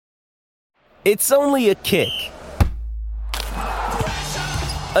It's only a kick,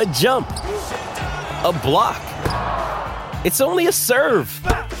 a jump, a block. It's only a serve.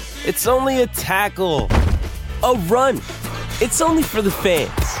 It's only a tackle, a run. It's only for the fans.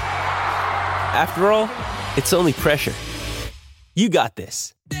 After all, it's only pressure. You got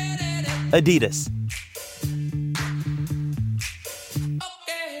this. Adidas.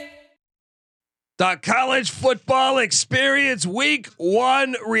 The College Football Experience Week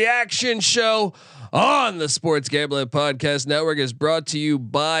 1 reaction show on the Sports Gambling Podcast Network is brought to you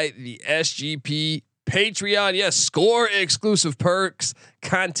by the SGP Patreon. Yes, score exclusive perks,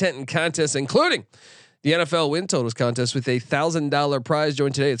 content, and contests, including the NFL win totals contest with a $1,000 prize.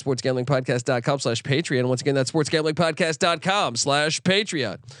 Join today at sportsgamblingpodcast.com/Patreon. Once again, that's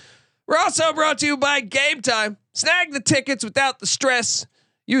sportsgamblingpodcast.com/Patreon. We're also brought to you by Game Time. Snag the tickets without the stress.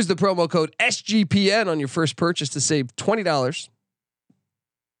 Use the promo code SGPN on your first purchase to save $20.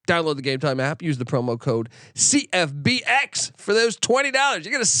 Download the Game Time app. Use the promo code CFBX for those $20.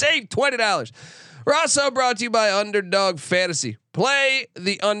 You're going to save $20. We're also brought to you by Underdog Fantasy. Play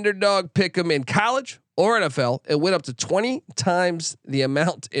the Underdog Pick'em in college or NFL and win up to 20 times the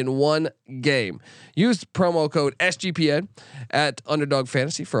amount in one game. Use the promo code SGPN at Underdog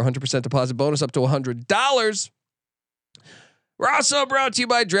Fantasy for 100% deposit bonus up to $100. We're also brought to you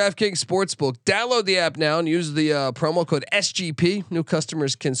by DraftKings Sportsbook. Download the app now and use the promo code SGP. New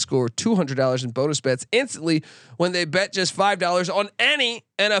customers can score $200 in bonus bets instantly when they bet just $5 on any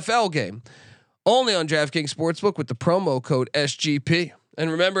NFL game. Only on DraftKings Sportsbook with the promo code SGP.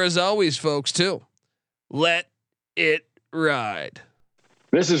 And remember, as always, folks, too, let it ride.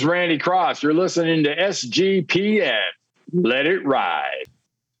 This is Randy Cross. You're listening to SGPN. Let it ride.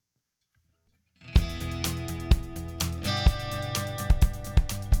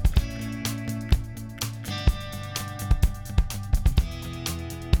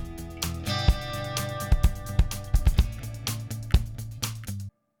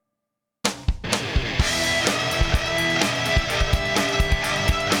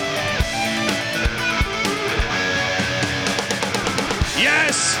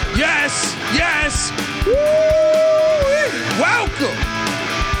 Yes. Woo!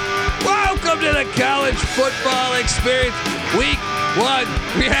 Welcome to the College Football Experience Week 1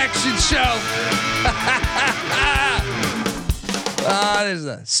 reaction show. There's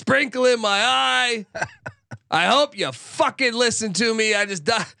a sprinkle in my eye. I hope you fucking listen to me. I just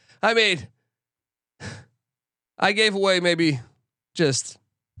died. I mean, I gave away maybe just.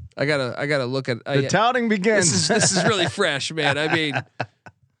 I gotta look at the touting begins. This is really fresh, man.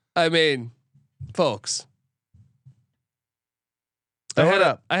 I mean, folks.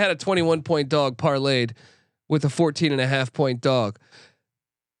 I had a 21 point dog parlayed with a 14.5 point dog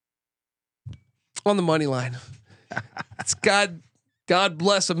on the money line. It's God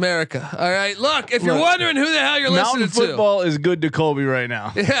bless America. All right. Look, if you're wondering who the hell you're listening to, football is good to Colby right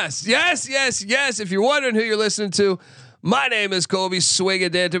now. Yes. If you're wondering who you're listening to, my name is Colby Swing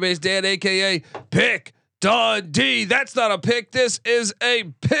of Database Dan, aka Pick Dundee. That's not a pick. This is a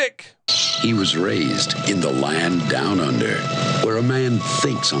pick. He was raised in the land down under, where a man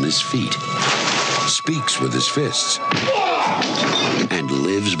thinks on his feet, speaks with his fists, and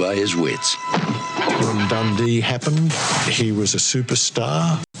lives by his wits. When Dundee happened, he was a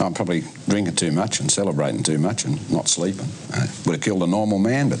superstar. I'm probably drinking too much and celebrating too much and not sleeping. Would have killed a normal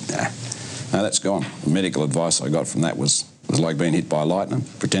man, but no, that's gone. The medical advice I got from that was like being hit by lightning.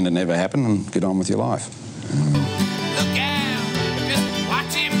 Pretend it never happened and get on with your life. Look out, just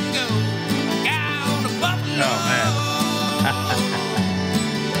watch him go. Down to Buffalo. Oh, man.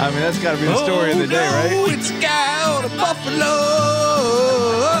 I mean, that's got to be the story of the day, right? Oh, it's Guy to Buffalo.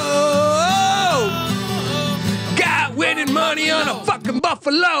 Guy winning money on a fucking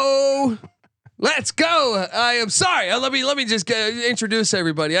Buffalo. Let's go. I am sorry. Let me just introduce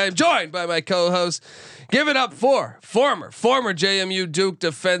everybody. I am joined by my co-host. Give it up for former JMU Duke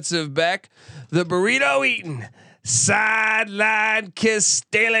defensive back, the burrito eating, sideline kiss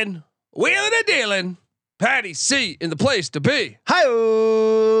stealing, wheeling and dealing, Patty C in the place to be. Hi,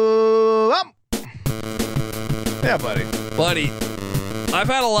 yeah, buddy. I've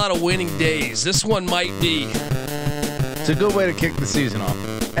had a lot of winning days. This one might be. It's a good way to kick the season off,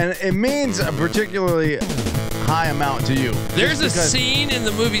 and it means a particularly high amount to you. There's a scene in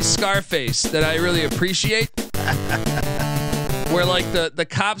the movie Scarface that I really appreciate, where like the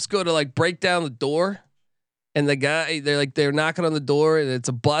cops go to like break down the door, and the guy they're knocking on the door and it's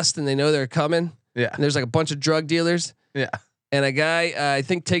a bust and they know they're coming. Yeah. And there's like a bunch of drug dealers. Yeah. And a guy I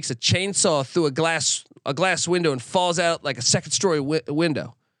think takes a chainsaw through a glass window and falls out like a second story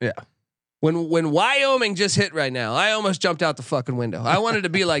window. Yeah. When Wyoming just hit right now, I almost jumped out the fucking window. I wanted to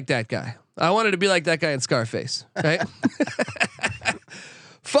be like that guy. I wanted to be like that guy in Scarface, right?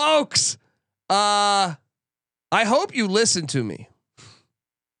 Folks, I hope you listen to me.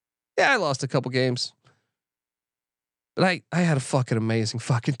 Yeah, I lost a couple games, but I had a fucking amazing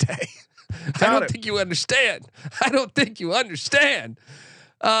fucking day. I don't think you understand.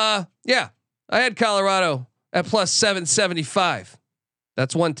 Yeah, I had Colorado at plus 775.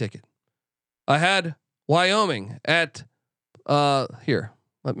 That's one ticket. I had Wyoming at here.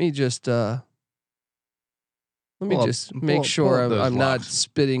 Let me just make sure I'm not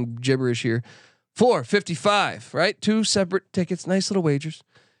spitting gibberish here. 455, right? 2 separate tickets, nice little wagers.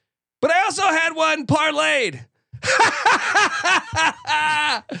 But I also had one parlayed.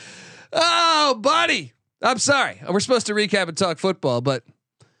 Oh, buddy. I'm sorry. We're supposed to recap and talk football, but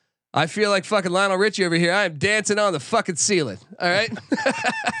I feel like fucking Lionel Richie over here. I am dancing on the fucking ceiling. All right.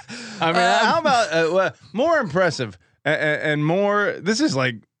 I mean, how about more impressive and more? This is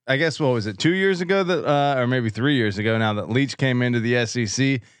like, I guess, what was it, 2 years ago that, or maybe 3 years ago now that Leach came into the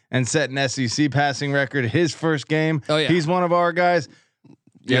SEC and set an SEC passing record. His first game. Oh yeah, he's one of our guys.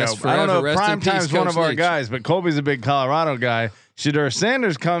 Yes, I don't know if Prime Time's one of our guys, but Colby's a big Colorado guy. Shedeur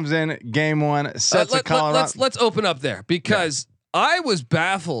Sanders comes in game one, sets a Colorado. Let's open up there because I was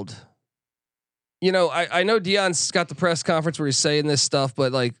baffled. You know, I know Deion's got the press conference where he's saying this stuff,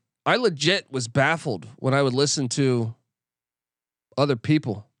 but like I legit was baffled when I would listen to other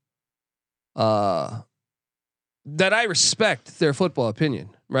people that I respect their football opinion,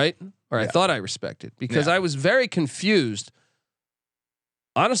 right? Or I thought I respected because I was very confused.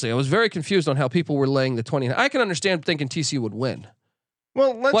 Honestly, I was very confused on how people were laying the 20. I can understand thinking TCU would win.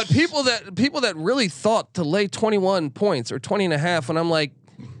 Well, but people that really thought to lay 21 points or 20 and a half, and I'm like,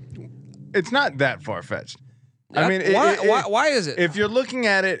 it's not that far fetched. I mean, why is it? If you're looking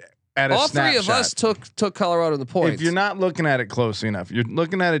at it at a all snapshot, three of us took Colorado in the points. If you're not looking at it closely enough, you're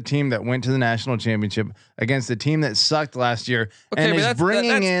looking at a team that went to the national championship against a team that sucked last year, and is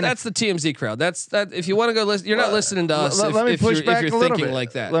bringing in. That's the TMZ crowd. That's that. If you want to go listen, you're not listening to us. Let me push back if you're a little thinking bit.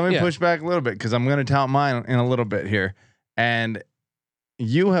 like that. Let me push back a little bit because I'm going to tout mine in a little bit here, and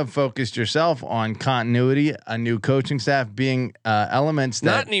you have focused yourself on continuity, a new coaching staff, being elements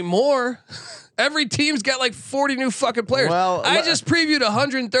that not anymore. Every team's got like 40 new fucking players. Well, I just previewed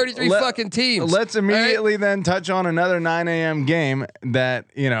 133 fucking teams. Let's immediately then touch on another 9 a.m. game that,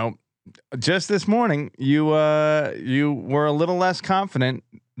 you know, just this morning you were a little less confident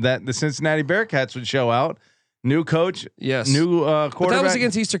that the Cincinnati Bearcats would show out. New coach, yes. New quarterback. But that was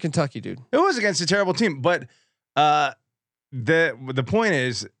against Eastern Kentucky, dude. It was against a terrible team, but the point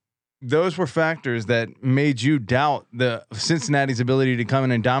is, those were factors that made you doubt the Cincinnati's ability to come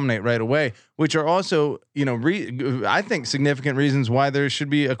in and dominate right away, which are also, you know, I think significant reasons why there should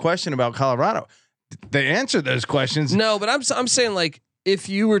be a question about Colorado. They answer those questions. No, but I'm saying, like, if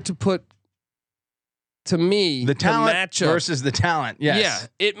you were to put, to me, the talent matchup versus the talent. Yes.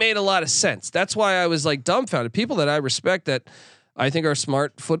 Yeah, it made a lot of sense. That's why I was like dumbfounded. People that I respect that I think are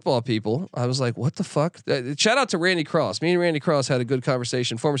smart football people. I was like, what the fuck? Shout out to Randy Cross. Me and Randy Cross had a good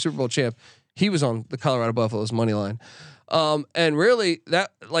conversation. Former Super Bowl champ. He was on the Colorado Buffaloes money line. And really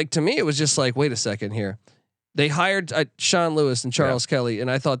that, like, to me, it was just like, wait a second here. They hired Sean Lewis and Charles Kelly,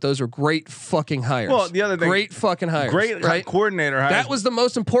 and I thought those were great fucking hires. Well, the other thing, great fucking hires, great right? coordinator hires. That was the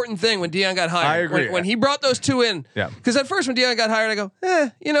most important thing when Deion got hired. I agree. When he brought those two in, because at first when Deion got hired, I go,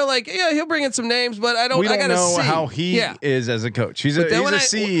 you know, like, yeah, he'll bring in some names, but I don't. We don't I gotta know see how he is as a coach. He's a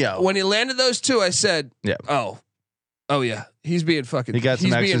CEO. When he landed those two, I said, oh yeah, he's being fucking. He's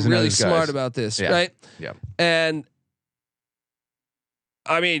being really smart about this, right? Yeah, and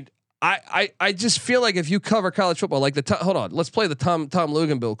I mean. I just feel like if you cover college football, like hold on, let's play the Tom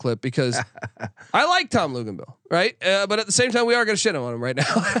Luganbill clip because I like Tom Luganbill, right? But at the same time, we are going to shit on him right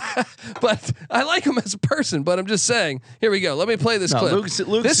now. But I like him as a person. But I'm just saying, here we go. Let me play this clip.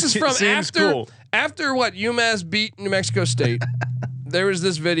 This is from after what UMass beat New Mexico State. There was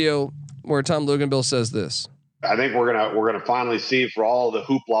this video where Tom Luganbill says this. I think we're gonna finally see, for all the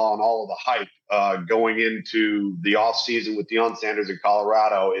hoopla and all of the hype going into the offseason with Deion Sanders in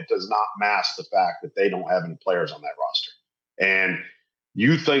Colorado, it does not mask the fact that they don't have any players on that roster. And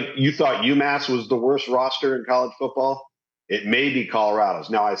you thought UMass was the worst roster in college football? It may be Colorado's.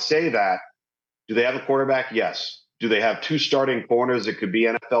 Now, I say that. Do they have a quarterback? Yes. Do they have two starting corners that could be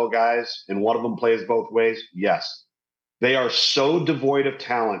NFL guys and one of them plays both ways? Yes. They are so devoid of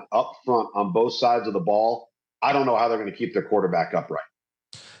talent up front on both sides of the ball. I don't know how they're going to keep their quarterback upright.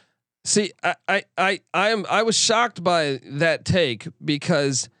 See, I was shocked by that take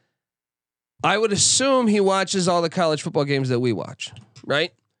because I would assume he watches all the college football games that we watch,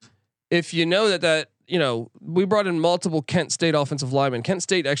 right? If you know that we brought in multiple Kent State offensive linemen. Kent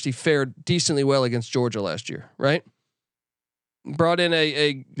State actually fared decently well against Georgia last year, right? Brought in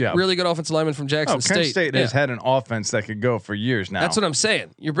a really good offensive lineman from Jackson State. Kent State has had an offense that could go for years now. That's what I'm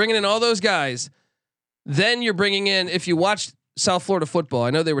saying. You're bringing in all those guys. Then you're bringing in, if you watched South Florida football, I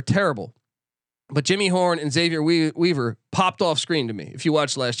know they were terrible, but Jimmy Horn and Xavier Weaver popped off screen to me. If you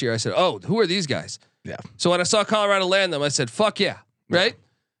watched last year, I said, "Oh, who are these guys?" Yeah. So when I saw Colorado land them, I said, "Fuck yeah!" Right?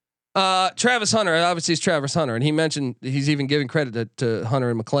 Travis Hunter, obviously, is Travis Hunter, and he mentioned he's even giving credit to Hunter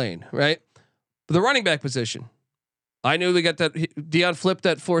and McLean, right? But the running back position, I knew we got that. Deion flipped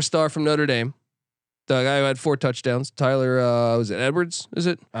that 4-star from Notre Dame, the guy who had 4 touchdowns. Tyler, was it Edwards? Is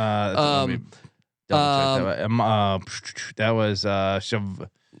it? That was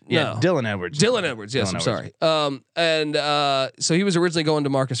Dylan Edwards. Dylan Edwards. Yes, I'm sorry. So he was originally going to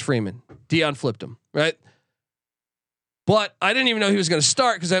Marcus Freeman. Deion flipped him, right? But I didn't even know he was going to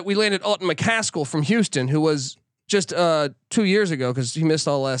start because we landed Alton McCaskill from Houston, who was just 2 years ago because he missed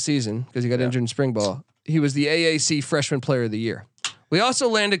all last season because he got injured in spring ball. He was the AAC Freshman Player of the Year. We also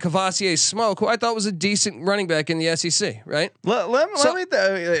landed Cavassier Smoke, who I thought was a decent running back in the SEC, right? Let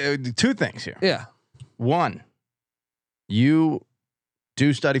me 2 things here. Yeah. 1, you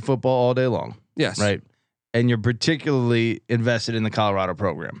do study football all day long. Yes. Right. And you're particularly invested in the Colorado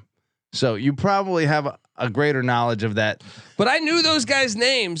program. So you probably have a greater knowledge of that. But I knew those guys'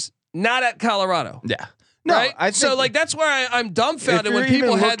 names not at Colorado. Yeah. No, right? I think so like that's where I'm dumbfounded when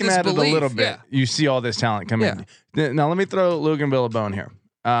people had this at belief. It a little bit, you see all this talent come in. Now let me throw Luganville a bone here.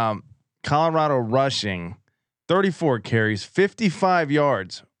 Colorado rushing 34 carries, 55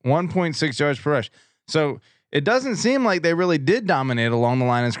 yards, 1.6 yards per rush. So it doesn't seem like they really did dominate along the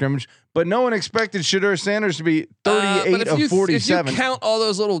line of scrimmage, but no one expected Shedeur Sanders to be 38 of 47. If you count all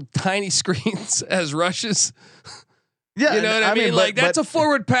those little tiny screens as rushes. Yeah, you know what I mean? Like that's a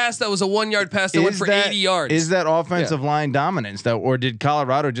forward pass that was a 1-yard pass that went for 80 yards. Is that offensive line dominance though, or did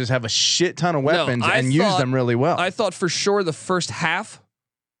Colorado just have a shit ton of weapons and use them really well? I thought for sure the first half,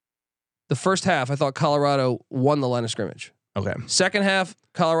 I thought Colorado won the line of scrimmage. Okay. Second half,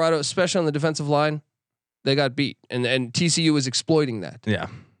 Colorado, especially on the defensive line, they got beat, and TCU was exploiting that. Yeah,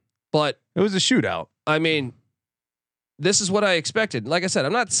 but it was a shootout. I mean, this is what I expected. Like I said,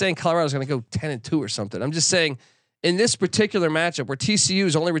 I'm not saying Colorado's going to go 10-2 or something. I'm just saying, in this particular matchup where TCU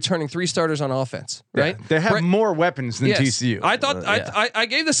is only returning 3 starters on offense, right? They have more weapons than TCU. I thought I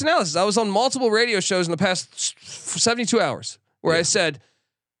gave this analysis. I was on multiple radio shows in the past 72 hours where I said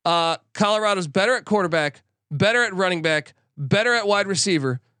Colorado's better at quarterback, better at running back, better at wide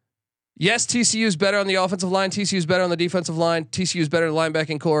receiver. Yes, TCU is better on the offensive line. TCU is better on the defensive line. TCU is better in the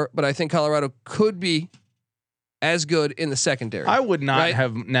linebacking core, but I think Colorado could be as good in the secondary. I would not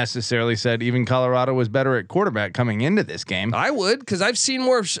have necessarily said even Colorado was better at quarterback coming into this game. I would, because I've seen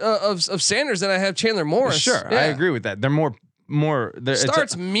more of Sanders than I have Chandler Morris. Sure, I agree with that. They're more.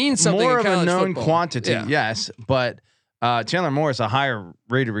 Starts mean something. More in of a known football. quantity, yes, but Chandler Morris a higher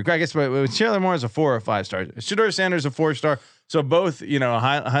rated recruit. I guess, but Chandler Morris a 4 or 5 star. Shedeur Sanders a 4-star. So both,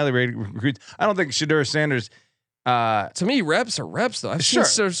 highly rated recruits. I don't think Shedeur Sanders. To me, reps are reps though. I've seen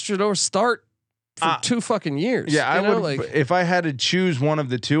Shedeur start for 2 fucking years. Yeah, I would. If I had to choose one of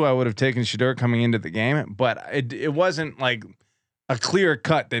the 2, I would have taken Shedeur coming into the game. But it wasn't like a clear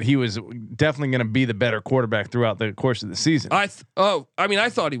cut that he was definitely going to be the better quarterback throughout the course of the season. I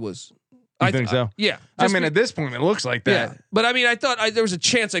thought he was. I think so. Yeah. At this point, it looks like that. Yeah. But I thought there was a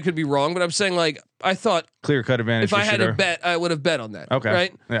chance I could be wrong. But I'm saying I thought clear cut advantage. If I had to bet, I would have bet on that. Okay.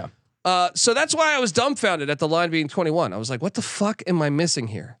 Right. Yeah. So that's why I was dumbfounded at the line being 21. I was like, what the fuck am I missing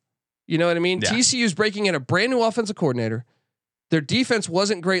here? You know what I mean? Yeah. TCU's breaking in a brand new offensive coordinator. Their defense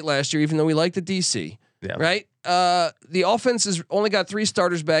wasn't great last year, even though we liked the DC. Yeah. Right. The offense has only got 3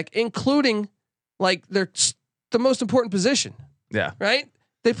 starters back, including the most important position. Yeah. Right.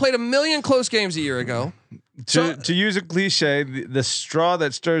 They played 1 million close games a year ago. To use a cliche, the straw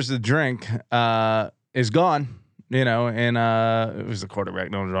that stirs the drink is gone. And it was the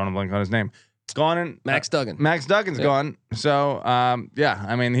quarterback. No one's drawing a blank on his name. It's gone. And Max Duggan. Max Duggan's gone. So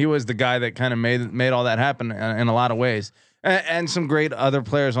he was the guy that kind of made all that happen in a lot of ways. And some great other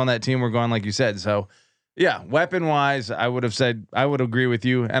players on that team were gone, like you said. So yeah, weapon wise, I would have said I would agree with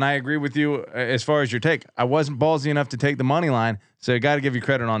you, and I agree with you as far as your take. I wasn't ballsy enough to take the money line, so I got to give you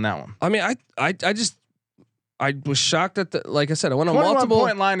credit on that one. I mean, I was shocked at like I said, I went on 21 multiple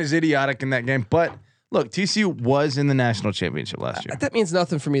point line is idiotic in that game, but look, TCU was in the national championship last year. That means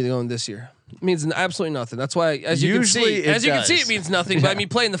nothing for me to go in this year. It means absolutely nothing. That's why, as you can see, it means nothing. But I mean,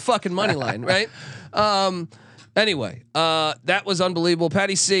 playing the fucking money line, right? Anyway, that was unbelievable.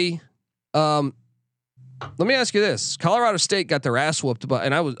 Patty C. Let me ask you this: Colorado State got their ass whooped by,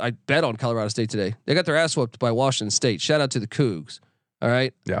 and I bet on Colorado State today. They got their ass whooped by Washington State. Shout out to the Cougs. All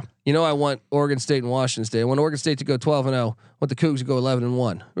right. Yeah. You know I want Oregon State and Washington State. I want Oregon State to go 12-0. I want the Cougs to go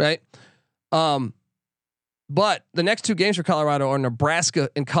 11-1. Right. But the next two games for Colorado are Nebraska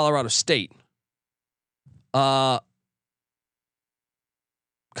and Colorado State. Kind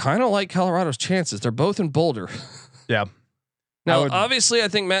of like Colorado's chances. They're both in Boulder. Yeah. Now, obviously, I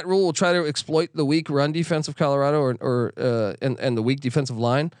think Matt Rule will try to exploit the weak run defense of Colorado and the weak defensive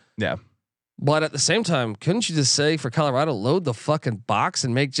line. Yeah. But at the same time, couldn't you just say for Colorado, load the fucking box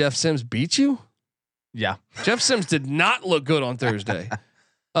and make Jeff Sims beat you? Yeah. Jeff Sims did not look good on Thursday.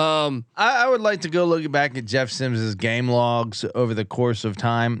 I would like to go look back at Jeff Sims's game logs over the course of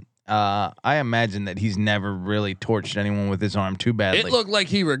time. I imagine that he's never really torched anyone with his arm too badly. It looked like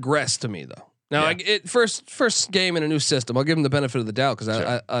he regressed to me though. Now, first game in a new system, I'll give him the benefit of the doubt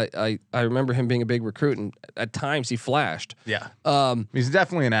because I remember him being a big recruit and at times he flashed. Yeah, he's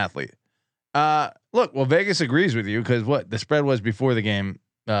definitely an athlete. Look, well, Vegas agrees with you because what the spread was before the game,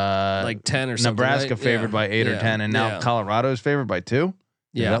 like 10 or something. Nebraska right? favored by 8 or 10, and now Colorado's favored by 2.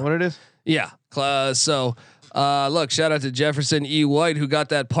 Yeah, is that what it is? Yeah. So, look, shout out to Jefferson E. White who got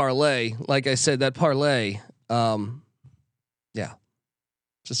that parlay. Like I said, that parlay. Yeah.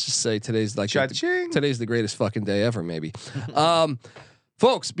 Just say today's like today's the greatest fucking day ever, maybe.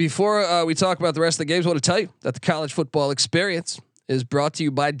 Folks, before we talk about the rest of the games, I want to tell you that the college football experience is brought to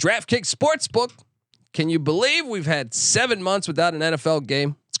you by DraftKings Sportsbook. Can you believe we've had 7 months without an NFL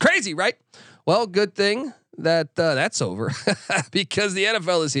game? It's crazy, right? Well, good thing that that's over because the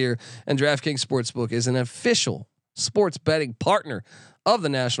NFL is here and DraftKings Sportsbook is an official sports betting partner of the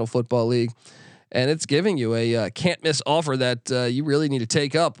National Football League. And it's giving you a can't miss offer that you really need to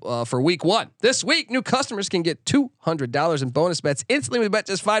take up for week 1. This week, new customers can get $200 in bonus bets instantly with bet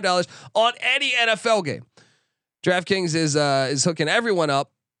just $5 on any NFL game. DraftKings is hooking everyone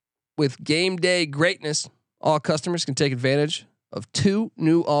up with game day greatness. All customers can take advantage of 2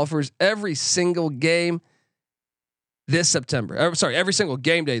 new offers every single game this September. Every single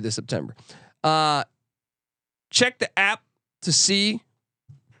game day this September. Check the app to see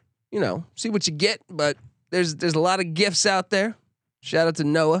what you get, but there's a lot of gifts out there. Shout out to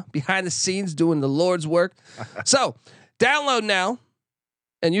Noah behind the scenes doing the Lord's work. So download now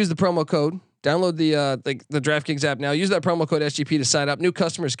and use the promo code. Download the DraftKings app now. Use that promo code SGP to sign up. New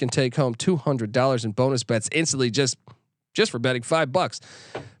customers can take home $200 in bonus bets instantly just for betting $5.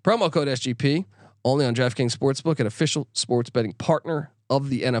 Promo code SGP only on DraftKings Sportsbook, an official sports betting partner of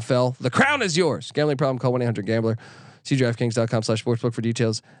the NFL. The crown is yours. Gambling problem? Call 1-800-GAMBLER. See DraftKings.com/sportsbook for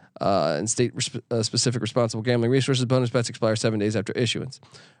details and state specific responsible gambling resources. Bonus bets expire 7 days after issuance.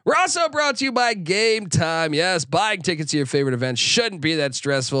 We're also brought to you by Game Time. Yes, buying tickets to your favorite event shouldn't be that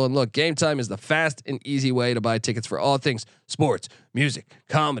stressful. And look, Game Time is the fast and easy way to buy tickets for all things sports, music,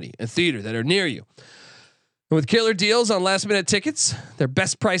 comedy, and theater that are near you. And with killer deals on last minute tickets, their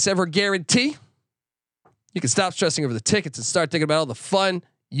best price ever guarantee, you can stop stressing over the tickets and start thinking about all the fun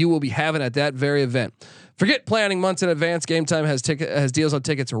you will be having at that very event. Forget planning months in advance. Game Time has deals on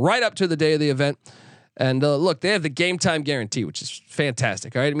tickets right up to the day of the event. And look, they have the Game Time guarantee, which is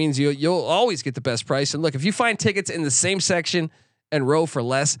fantastic. All right, it means you'll always get the best price. And look, if you find tickets in the same section and row for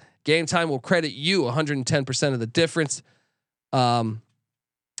less, Game Time will credit you 110% of the difference.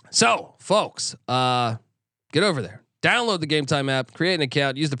 So, folks, get over there. Download the Game Time app, create an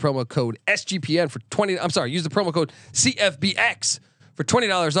account, use the promo code SGPN for use the promo code CFBX for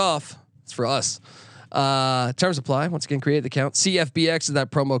 $20 off. It's for us. Terms apply. Once again, create the account. CFBX is that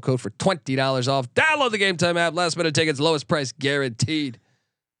promo code for $20 off. Download the Game Time app. Last minute tickets, lowest price guaranteed.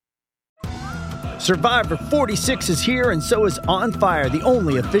 Survivor 46 is here, and so is On Fire, the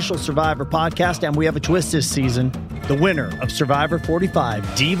only official Survivor podcast. And we have a twist this season. The winner of Survivor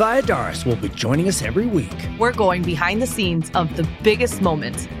 45, Dee Valladares, will be joining us every week. We're going behind the scenes of the biggest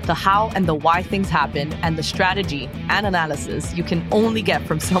moments, the how and the why things happen, and the strategy and analysis you can only get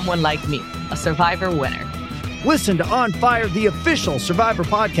from someone like me, a Survivor winner. Listen to On Fire, the official Survivor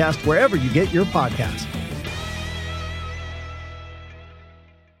podcast, wherever you get your podcasts.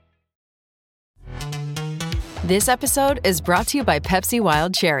 This episode is brought to you by Pepsi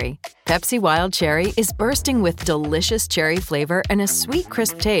Wild Cherry. Pepsi Wild Cherry is bursting with delicious cherry flavor and a sweet,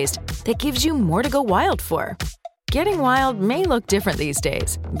 crisp taste that gives you more to go wild for. Getting wild may look different these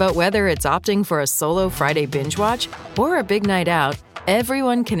days, but whether it's opting for a solo Friday binge watch or a big night out,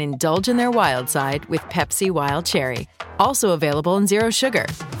 everyone can indulge in their wild side with Pepsi Wild Cherry. Also available in Zero Sugar.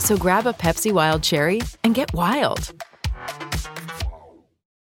 So grab a Pepsi Wild Cherry and get wild.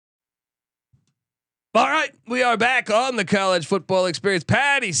 All right, we are back on the College Football Experience.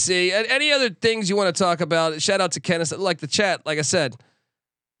 Patty C. And any other things you want to talk about? Shout out to Kenneth. Like the chat, like I said,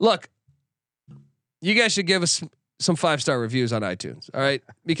 look, you guys should give us some 5-star reviews on iTunes. All right,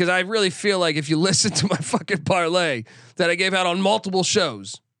 because I really feel like if you listen to my fucking parlay that I gave out on multiple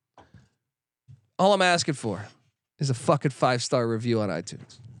shows, all I'm asking for is a fucking 5-star review on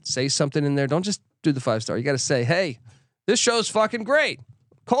iTunes. Say something in there. Don't just do the 5-star. You got to say, hey, this show's fucking great.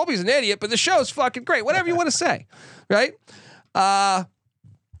 Colby's an idiot, but the show's fucking great. Whatever you want to say, right?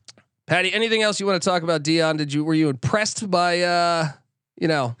 Patty, anything else you want to talk about? Dion, were you impressed by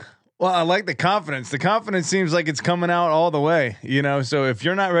Well, I like the confidence. The confidence seems like it's coming out all the way, So if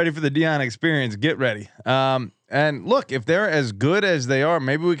you're not ready for the Dion experience, get ready. And look, if they're as good as they are,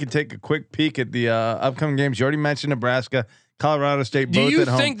 maybe we could take a quick peek at the upcoming games. You already mentioned Nebraska, Colorado State, both at home.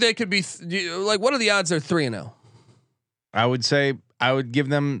 Do you think they could be what are the odds they're 3-0? I would say I would give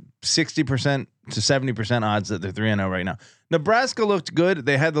them 60% to 70% odds that they're 3-0 right now. Nebraska looked good.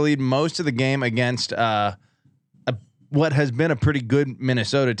 They had the lead most of the game against what has been a pretty good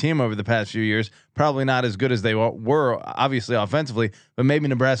Minnesota team over the past few years. Probably not as good as they were, obviously, offensively, but maybe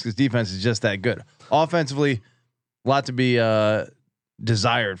Nebraska's defense is just that good. Offensively, a lot to be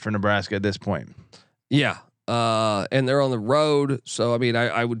desired for Nebraska at this point. Yeah. And they're on the road. So, I mean,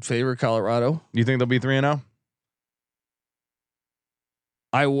 I would favor Colorado. You think they'll be 3-0?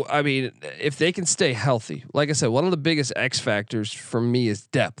 I mean, if they can stay healthy, like I said, one of the biggest X factors for me is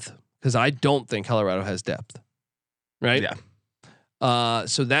depth, because I don't think Colorado has depth. Right. Yeah.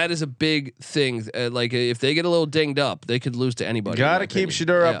 So that is a big thing. Like if they get a little dinged up, they could lose to anybody. Got to keep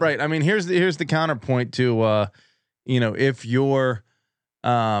Shedeur upright. I mean, here's the counterpoint to, if you're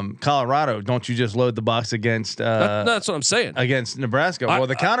Colorado, don't you just load the box against? That's what I'm saying. Against Nebraska. Well,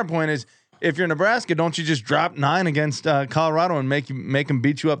 the counterpoint is, if you're Nebraska, don't you just drop 9 against Colorado and make them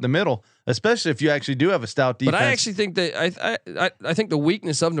beat you up the middle, especially if you actually do have a stout defense. But I actually think that I think the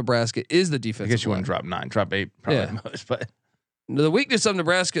weakness of Nebraska is the defense. I guess you wouldn't drop 9, drop 8 probably most, but the weakness of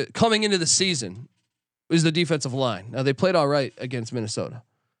Nebraska coming into the season is the defensive line. Now they played all right against Minnesota,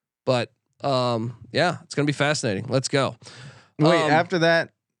 but it's gonna be fascinating. Let's go. Wait, after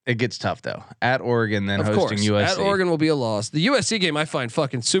that. It gets tough though. At Oregon, then hosting USC. At Oregon will be a loss. The USC game I find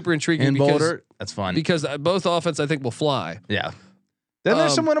fucking super intriguing. In Boulder, that's fun because both offense I think will fly. Yeah. Then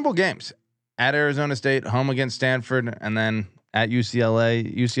there's some winnable games. At Arizona State, home against Stanford, and then at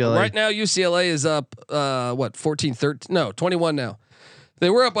UCLA. Right now UCLA is up 14-13? No, 21 now. They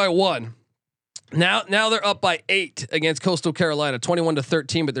were up by 1. Now they're up by 8 against Coastal Carolina,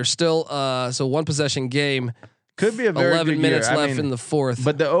 21-13, but they're still so one possession game. Could be a very 11 good minutes year. left in the fourth.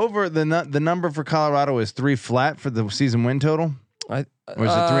 But the number for Colorado is 3 flat for the season win total. Or is it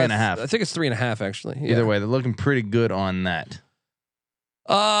 3.5? I think it's 3.5 actually. Yeah. Either way, they're looking pretty good on that.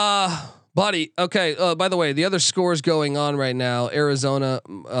 Buddy. Okay. By the way, the other scores going on right now: Arizona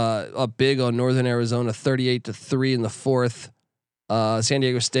up big on Northern Arizona, 38-3 in the fourth. San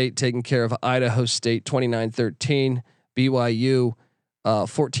Diego State taking care of Idaho State, 29-13. BYU.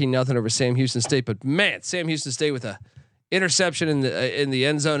 14-0 over Sam Houston State, but man, Sam Houston State with a interception in the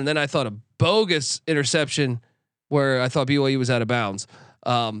end zone, and then I thought a bogus interception where I thought BYU was out of bounds.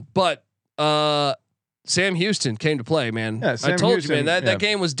 But Sam Houston came to play, man. Yeah, I told Houston, you, man, that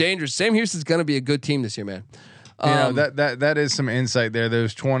game was dangerous. Sam Houston's going to be a good team this year, man. That is some insight there.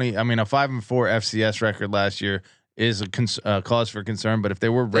 There's 20. I mean, a 5-4 FCS record last year is a cause for concern, but if they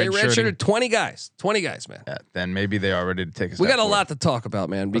were redshirted 20 guys, man, then maybe they are ready to take a step We got forward. a lot to talk about,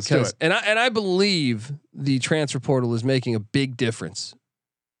 man, because and I believe the transfer portal is making a big difference,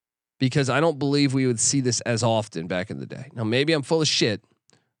 because I don't believe we would see this as often back in the day. Now maybe I'm full of shit,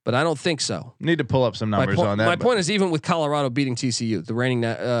 but I don't think so. Need to pull up some numbers on that. My point is, even with Colorado beating TCU, the reigning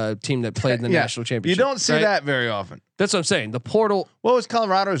team that played in the national championship, you don't see that very often. That's what I'm saying. The portal. What was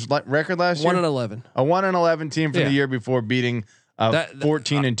Colorado's record last year? 1-11. A 1-11 team from the year before beating a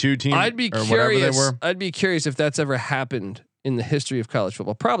 14-2 team. I'd be curious. I'd be curious if that's ever happened in the history of college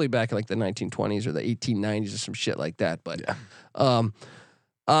football. Probably back in like the 1920s or the 1890s or some shit like that. But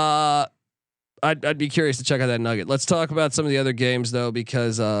I'd be curious to check out that nugget. Let's talk about some of the other games though,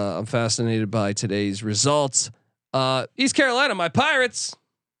 because I'm fascinated by today's results. East Carolina, my Pirates.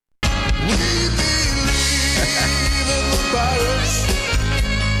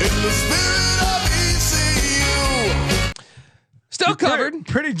 Still covered.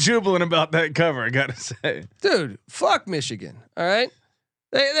 Pretty jubilant about that cover, I gotta say. Dude, fuck Michigan. All right,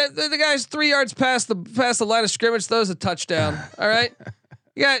 the guy's 3 yards past the line of scrimmage throws a touchdown. All right,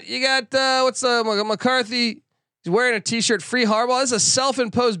 you got McCarthy. He's wearing a t-shirt. Free Harbaugh. This is a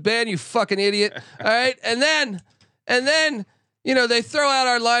self-imposed ban. You fucking idiot. All right, and then they throw out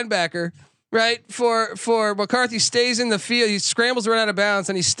our linebacker. right? For McCarthy stays in the field. He scrambles to run out of bounds,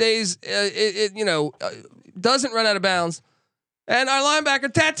 and he stays. Doesn't run out of bounds. And our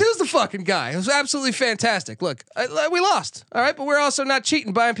linebacker tattoos the fucking guy. It was absolutely fantastic. Look, we lost. All right, but we're also not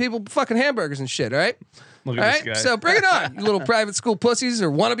cheating, buying people fucking hamburgers and shit. All right. Look All at right. this guy. So bring it on, you little private school pussies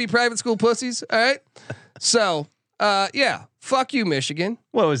or wannabe private school pussies. All right. So yeah, fuck you, Michigan.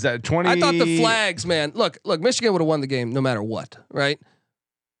 What was that? 20. I thought the flags, man. Look, Michigan would have won the game no matter what, right?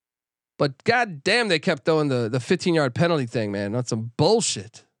 But goddamn, they kept throwing the 15-yard penalty thing, man. That's some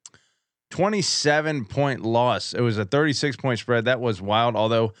bullshit. 27-point loss. It was a 36-point spread. That was wild.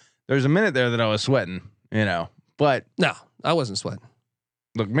 Although there's a minute there that I was sweating, but no, I wasn't sweating.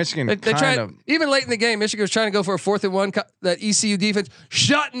 Look, Michigan They tried even late in the game. Michigan was trying to go for a 4th and 1. That ECU defense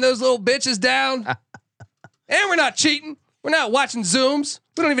shutting those little bitches down. And we're not cheating. We're not watching Zooms.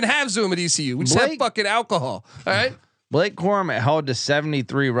 We don't even have Zoom at ECU. We just have fucking alcohol. All right. Blake Corum held to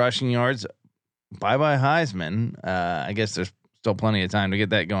 73 rushing yards. Bye Heisman. I guess there's still plenty of time to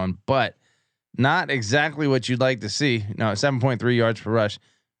get that going, but not exactly what you'd like to see. No, 7.3 yards per rush.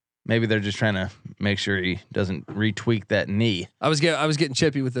 Maybe they're just trying to make sure he doesn't retweak that knee. I was getting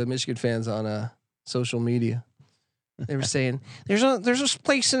chippy with the Michigan fans on social media. They were saying there's a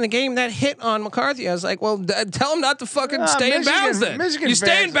place in the game that hit on McCarthy. I was like, well, tell him not to fucking stay in bounds. Then you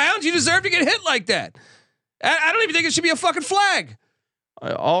stay in bounds, you deserve to get hit like that. I don't even think it should be a fucking flag.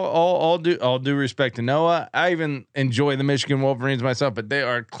 All due respect to Noah. I even enjoy the Michigan Wolverines myself, but they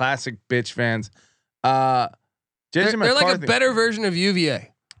are classic bitch fans. They're like a better version of UVA.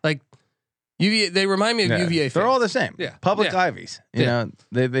 Like UVA, they remind me of UVA fans. They're all the same. Yeah, public Ivies. You know,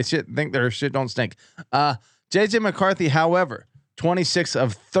 they think their shit don't stink. JJ McCarthy, however, 26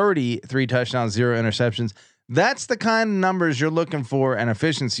 of 30, 3 touchdowns, 0 interceptions. That's the kind of numbers you're looking for and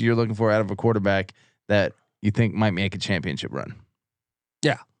efficiency you're looking for out of a quarterback that you think might make a championship run.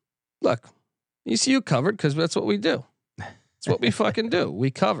 Yeah. Look, ECU covered because that's what we do. It's what we fucking do. We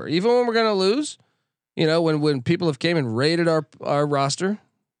cover. Even when we're going to lose, when people have came and raided our roster,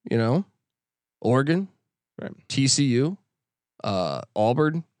 Oregon, right. TCU,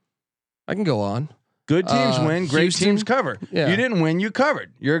 Auburn, I can go on. Good teams win. Great Houston, teams cover. Yeah. You didn't win. You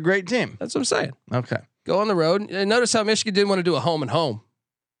covered. You're a great team. That's what I'm saying. Okay. Go on the road. And notice how Michigan didn't want to do a home and home.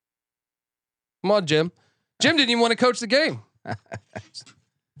 Come on, Jim. Jim didn't even want to coach the game.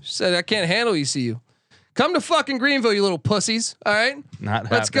 Said, I can't handle ECU. Come to fucking Greenville, you little pussies. All right?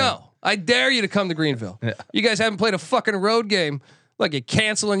 Let's go. I dare you to come to Greenville. Yeah. You guys haven't played a fucking road game. Like you're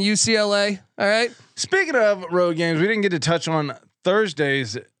canceling UCLA. All right? Speaking of road games, we didn't get to touch on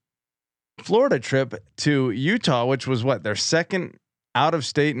Thursday's Florida trip to Utah, which was their second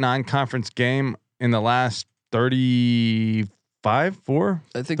out-of-state non-conference game in the last 34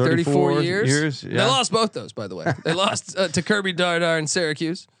 years. Yeah. They lost both those, by the way. They lost to Kirby Dardar in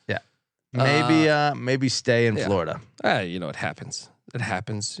Syracuse. Yeah. Maybe stay in Florida. It happens. It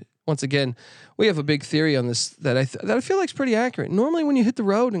happens. Once again, we have a big theory on this that I feel like is pretty accurate. Normally when you hit the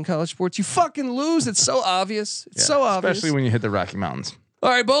road in college sports, you fucking lose. It's so obvious. It's so obvious. Especially when you hit the Rocky Mountains. All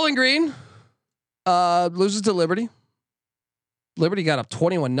right, Bowling Green loses to Liberty. Liberty got up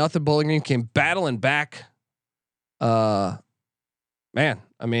 21-0. Bowling Green came battling back. Man,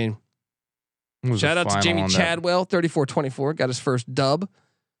 I mean, shout out to Jamie Chadwell, 34-24, got his first dub.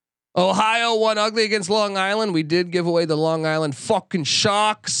 Ohio won ugly against Long Island. We did give away the Long Island fucking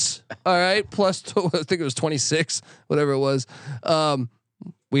Sharks. All right, plus I think it was 26, whatever it was.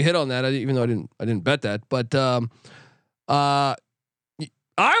 We hit on that, even though I didn't bet that. But Iowa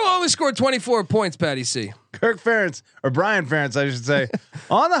only scored 24 points. Patty C. Kirk Ferentz or Brian Ferentz, I should say,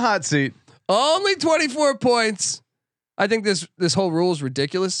 on the hot seat. Only 24 points. I think this whole rule is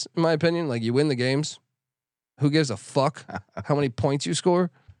ridiculous, in my opinion. Like you win the games, who gives a fuck how many points you score?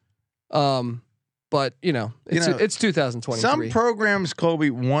 But it's 2023. Some programs, Colby,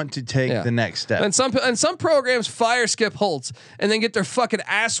 want to take the next step, and some programs fire Skip Holtz and then get their fucking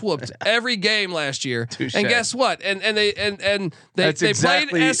ass whooped every game last year. Touché. And guess what? And they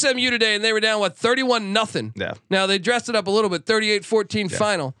played SMU today and they were down 31-0. Yeah. Now they dressed it up a little bit, 38-14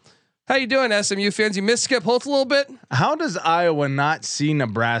 final. How you doing, SMU fans? You missed Skip Holtz a little bit? How does Iowa not see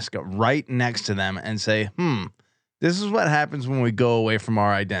Nebraska right next to them and say, this is what happens when we go away from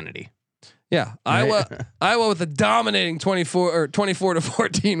our identity? Yeah, right? Iowa with a dominating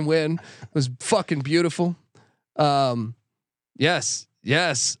 24-14 win was fucking beautiful. Yes.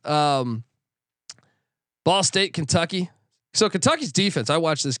 Ball State, Kentucky. So Kentucky's defense, I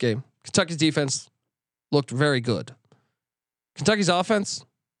watched this game. Kentucky's defense looked very good. Kentucky's offense,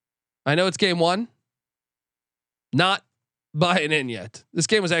 I know it's game 1. Not buying in yet. This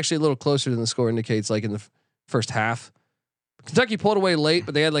game was actually a little closer than the score indicates, like in the first half. Kentucky pulled away late,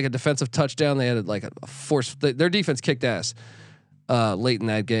 but they had like a defensive touchdown. They had like a force. Their defense kicked ass late in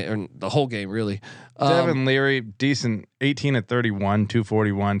that game, or the whole game really. Devin Leary, decent, 18 of 31,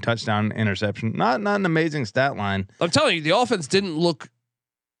 241, touchdown, interception. Not an amazing stat line. I'm telling you, the offense didn't look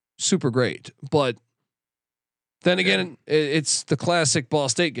super great, but then again, it's the classic Ball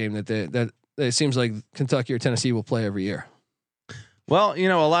State game that it seems like Kentucky or Tennessee will play every year. Well, you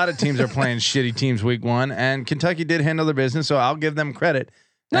know, a lot of teams are playing shitty teams week 1, and Kentucky did handle their business, so I'll give them credit.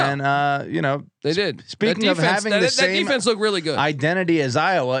 No. And you know, they did. Speaking of having the same that defense looked really good. Identity as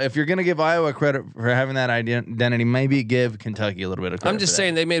Iowa, if you're going to give Iowa credit for having that identity, maybe give Kentucky a little bit of credit. I'm just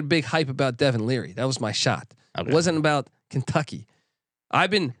saying they made a big hype about Devin Leary. That was my shot. Okay. It wasn't about Kentucky.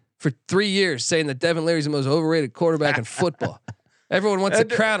 I've been for 3 years saying that Devin Leary's the most overrated quarterback in football. Everyone wants to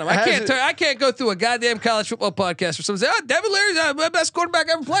crown him. I can't go through a goddamn college football podcast where someone says, "Oh, Devin Leary's my best quarterback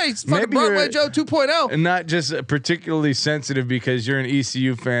ever played. He's fucking Broadway Joe 2.0." And not just particularly sensitive because you're an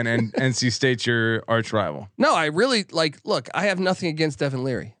ECU fan and NC State's your arch rival. No, I really look, I have nothing against Devin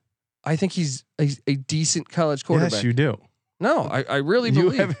Leary. I think he's a decent college quarterback. Yes, you do. No, I really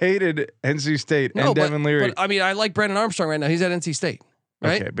believe. You have hated NC State and Devin Leary. But I mean, I like Brandon Armstrong right now. He's at NC State,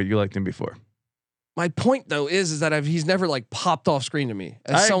 right? Okay, but you liked him before. My point though is that he's never like popped off screen to me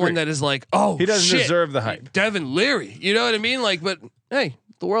as someone that is like, oh, he doesn't deserve the hype. Devin Leary, you know what I mean? Like, but hey,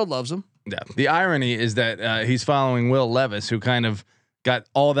 the world loves him. Yeah. The irony is that he's following Will Levis, who kind of got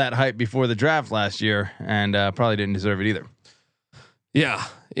all that hype before the draft last year, and probably didn't deserve it either. Yeah.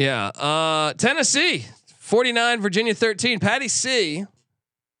 Tennessee 49, Virginia 13. Patty C.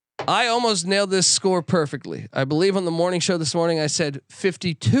 I almost nailed this score perfectly. I believe on the morning show this morning I said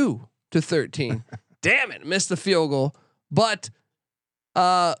 52-13. Damn it, missed the field goal. But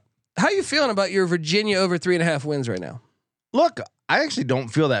how are you feeling about your Virginia over 3.5 wins right now? Look, I actually don't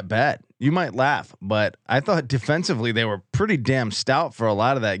feel that bad. You might laugh, but I thought defensively they were pretty damn stout for a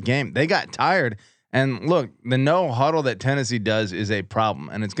lot of that game. They got tired. And look, the no huddle that Tennessee does is a problem,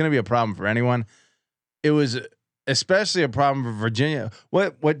 and it's going to be a problem for anyone. It was especially a problem for Virginia.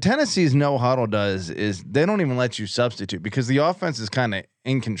 What Tennessee's no huddle does is they don't even let you substitute because the offense is kind of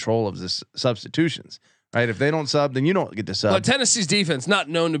in control of this substitutions, right? If they don't sub, then you don't get to sub. But Tennessee's defense not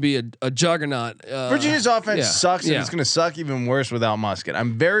known to be a juggernaut. Virginia's offense sucks, and it's going to suck even worse without Musket.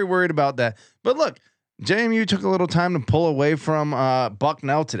 I'm very worried about that. But look, JMU took a little time to pull away from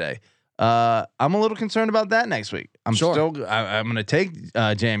Bucknell today. I'm a little concerned about that next week. I'm going to take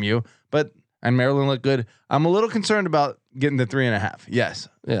JMU, and Maryland looked good. I'm a little concerned about getting the 3.5. Yes.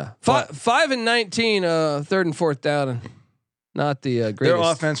 Yeah. 5 and 19, third and fourth down, and not the greatest. Their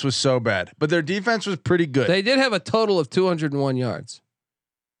offense was so bad, but their defense was pretty good. They did have a total of 201 yards.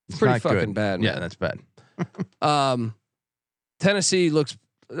 It's pretty fucking bad. Man. Yeah, that's bad. Tennessee looks.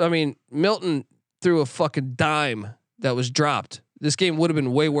 I mean, Milton threw a fucking dime that was dropped. This game would have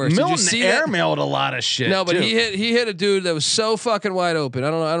been way worse. Milton Did you see airmailed a lot of shit. No, but too. he hit a dude that was so fucking wide open. I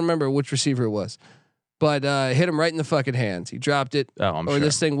don't remember which receiver it was, but hit him right in the fucking hands. He dropped it. Oh, I'm sure.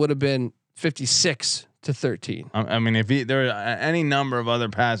 This thing would have been 56-13. I mean, if there were any number of other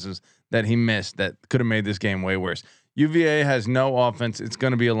passes that he missed that could have made this game way worse. UVA has no offense. It's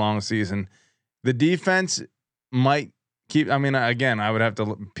going to be a long season. The defense might keep. I mean, again, I would have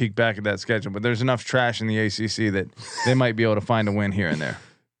to peek back at that schedule, but there's enough trash in the ACC that they might be able to find a win here and there.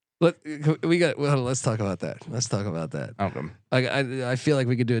 Let's talk about that. Okay. I feel like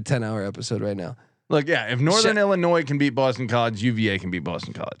we could do a 10-hour episode right now. Look, yeah, if Northern Illinois can beat Boston College, UVA can beat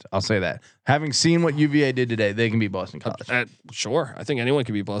Boston College. I'll say that. Having seen what UVA did today, they can beat Boston College. Sure, I think anyone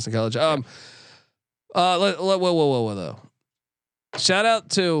can beat Boston College. Whoa, though. Shout out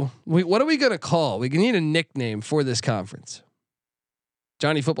to what are we gonna call? We need a nickname for this conference.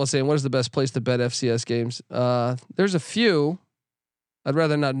 Johnny Football saying, "What is the best place to bet FCS games?" There's a few. I'd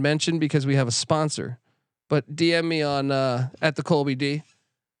rather not mention because we have a sponsor. But DM me on at the Colby D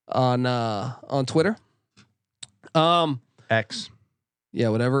on Twitter. X. Yeah,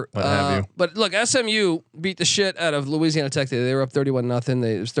 whatever. What have you? But look, SMU beat the shit out of Louisiana Tech. They were up 31-0.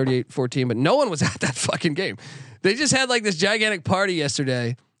 It was 38-14, but no one was at that fucking game. They just had like this gigantic party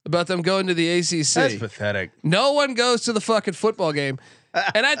yesterday about them going to the ACC. That's pathetic. No one goes to the fucking football game.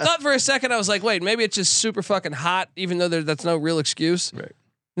 And I thought for a second, I was like, wait, maybe it's just super fucking hot, even though that's no real excuse. Right. And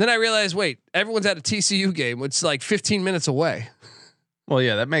then I realized, wait, everyone's at a TCU game, which is like 15 minutes away. Well,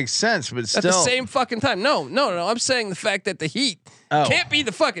 yeah, that makes sense, but still at the same fucking time. No. I'm saying the fact that the Heat can't be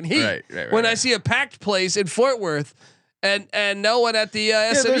the fucking Heat. Right, I see a packed place in Fort Worth and no one at the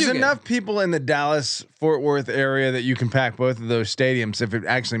SMU there's game. enough people in the Dallas Fort Worth area that you can pack both of those stadiums if it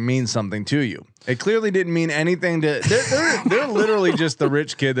actually means something to you. It clearly didn't mean anything to. They're literally just the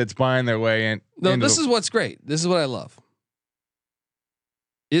rich kid that's buying their way in. No, this is what's great. This is what I love.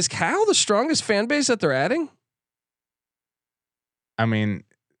 Is Cal the strongest fan base that they're adding? I mean,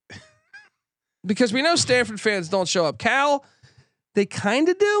 because we know Stanford fans don't show up. Cal, they kind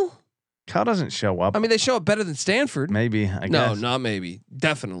of do. Cal doesn't show up. I mean, they show up better than Stanford. Maybe. I No, guess. not maybe.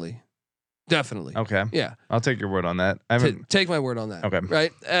 Definitely. Okay. Yeah. I'll take your word on that. I haven't. Take my word on that. Okay.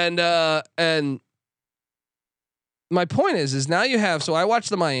 Right. And my point is now you have. So I watched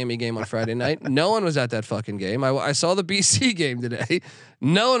the Miami game on Friday night. No one was at that fucking game. I saw the BC game today.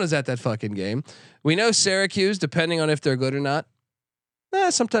 No one was at that fucking game. We know Syracuse, depending on if they're good or not.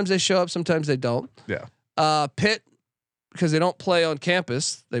 Sometimes they show up, sometimes they don't. Yeah. Pitt, because they don't play on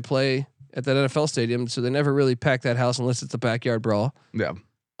campus, they play at that NFL stadium, so they never really pack that house unless it's a backyard brawl. Yeah.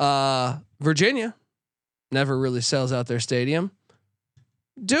 Virginia never really sells out their stadium.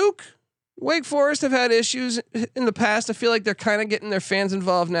 Duke, Wake Forest have had issues in the past. I feel like they're kind of getting their fans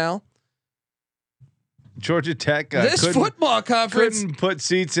involved now. Georgia Tech. This football conference couldn't put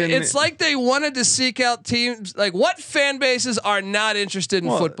seats in. It's like they wanted to seek out teams. Like, what fan bases are not interested in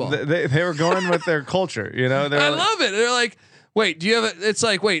football? They were going with their culture. You know, I love it. They're like, wait, do you have a? It's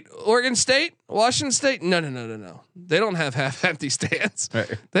like, wait, Oregon State, Washington State? No. They don't have half empty stands.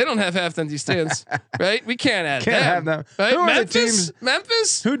 Right. They don't have half empty stands. Right? We can't add have them. Right? Who are the Memphis. teams?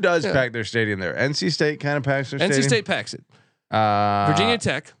 Memphis. Who does pack their stadium there? NC State kind of packs their stadium. NC State packs it. Virginia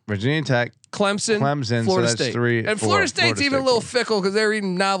Tech. Clemson, Florida so that's State, 3, and 4, Florida State's even a little fickle because they're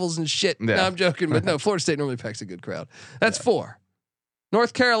reading novels and shit. Yeah. No, I'm joking, but no, Florida State normally packs a good crowd. That's 4.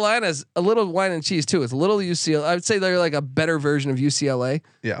 North Carolina's a little wine and cheese too. It's a little UCLA. I would say they're like a better version of UCLA.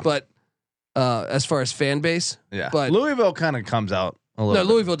 Yeah, but as far as fan base, yeah, but Louisville kind of comes out a little. No,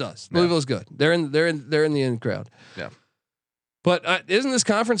 bit. Louisville does. Yeah. Louisville's good. They're in the in crowd. Yeah. But isn't this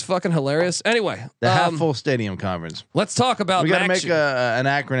conference fucking hilarious? Anyway, the half full stadium conference. Let's talk about. We got to make an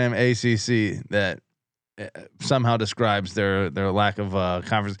acronym ACC that somehow describes their lack of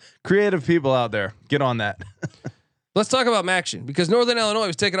conference. Creative people out there, get on that. Let's talk about Maction because Northern Illinois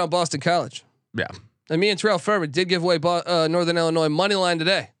was taking on Boston College. Yeah, and me and Terrell Furman did give away Northern Illinois money line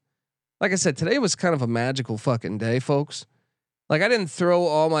today. Like I said, today was kind of a magical fucking day, folks. Like I didn't throw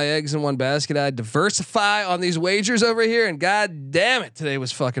all my eggs in one basket. I diversify on these wagers over here, and god damn it, today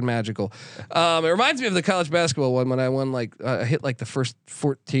was fucking magical. It reminds me of the college basketball one when I won I hit like the first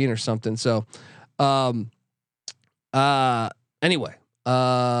 14 or something. So, anyway,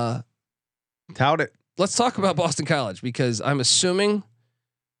 tout it. Let's talk about Boston College because I'm assuming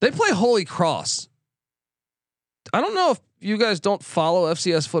they play Holy Cross. I don't know if you guys don't follow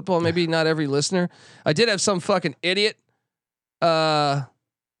FCS football. Maybe not every listener. I did have some fucking idiot.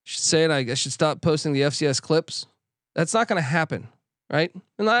 Saying I should stop posting the FCS clips. That's not going to happen, right?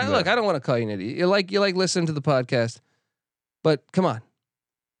 And look, I don't want to call you an idiot. You like listening to the podcast, but come on,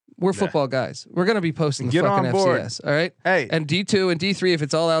 we're football guys. We're going to be posting the fucking FCS, all right? Hey, and D2 and D3 if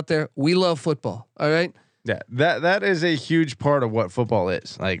it's all out there. We love football, all right? Yeah, that is a huge part of what football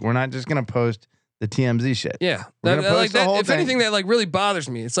is. Like, we're not just going to post the TMZ shit. Yeah, if anything, that like really bothers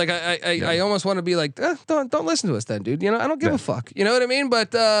me. It's like I almost want to be like, don't listen to us then, dude. You know, I don't give a fuck. You know what I mean?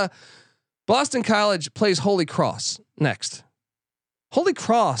 But Boston College plays Holy Cross next. Holy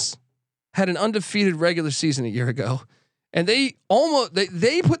Cross had an undefeated regular season a year ago, and they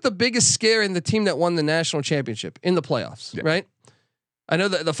put the biggest scare in the team that won the national championship in the playoffs. Yeah. Right? I know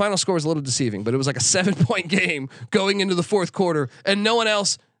that the final score was a little deceiving, but it was like a 7-point game going into the fourth quarter, and no one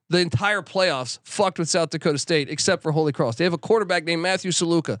else. The entire playoffs fucked with South Dakota State except for Holy Cross. They have a quarterback named Matthew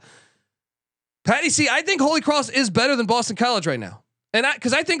Saluka. Patty C, I think Holy Cross is better than Boston College right now. And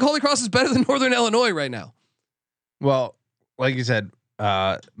because I think Holy Cross is better than Northern Illinois right now. Well, like you said,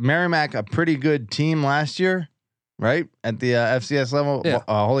 Merrimack, a pretty good team last year, right? At the FCS level, yeah.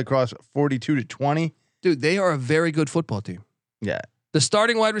 Holy Cross 42-20. Dude, they are a very good football team. Yeah. The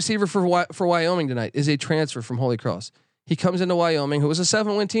starting wide receiver for Wyoming tonight is a transfer from Holy Cross. He comes into Wyoming, who was a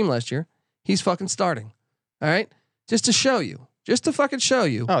 7-win team last year. He's fucking starting. All right. Just to show you, just to fucking show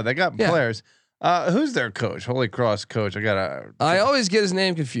you. Oh, they got players. Who's their coach? Holy Cross coach. I always get his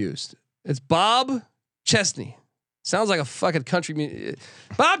name confused. It's Bob Chesney. Sounds like a fucking country.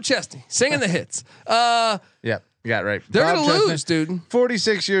 Bob Chesney singing the hits. Yeah, you got it right. They're Bob gonna Chesney, lose, dude.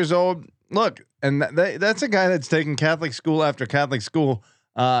 46 years old. Look, and that's a guy that's taken Catholic school after Catholic school.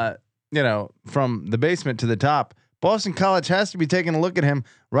 From the basement to the top. Boston College has to be taking a look at him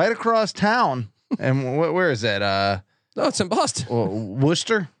right across town. And where is that? No, it's in Boston.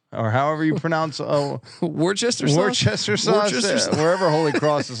 Worcester, or however you pronounce Worcester sauce. Worcester sauce. Wherever Holy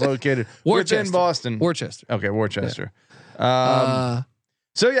Cross is located. Within Boston. Worcester. Okay, Worcester. Yeah.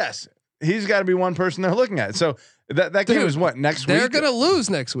 So yes, he's got to be one person they're looking at. So that game is what next week? They're gonna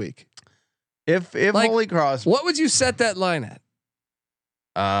lose next week. If Holy Cross. What would you set that line at?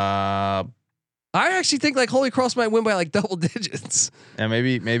 I actually think like Holy Cross might win by like double digits. And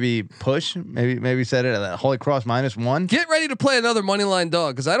maybe push. Maybe set it at Holy Cross -1. Get ready to play another money line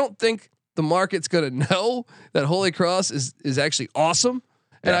dog because I don't think the market's gonna know that Holy Cross is actually awesome.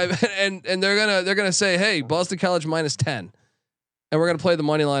 And and they're gonna say, hey, Boston College -10, and we're gonna play the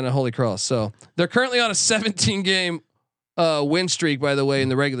money line at Holy Cross. So they're currently on a 17 game win streak, by the way, in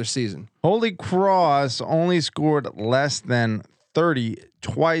the regular season. Holy Cross only scored less than 30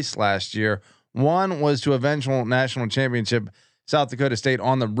 twice last year. One was to eventual national championship, South Dakota State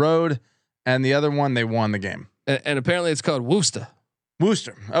on the road, and the other one they won the game. And apparently it's called Wooster.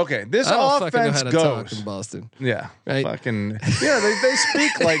 Okay, this offense goes in Boston. Yeah, right. Fucking yeah. They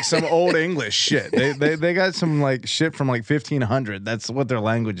speak like some old English shit. They got some like shit from like 1500. That's what their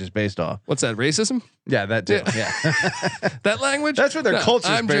language is based off. What's that? Racism? Yeah, that too. Yeah, that language. That's what their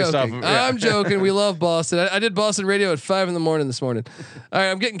culture is based off of. Yeah. I'm joking. We love Boston. I did Boston radio at 5 a.m. this morning. All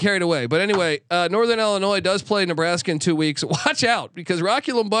right, I'm getting carried away. But anyway, Northern Illinois does play Nebraska in 2 weeks. Watch out because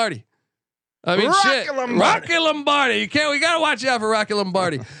Rocky Lombardi. I mean, Rocky Lombardi. We gotta watch out for Rocky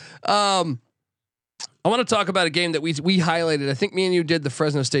Lombardi. I want to talk about a game that we highlighted. I think me and you did the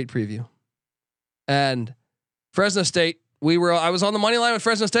Fresno State preview, and Fresno State. I was on the money line with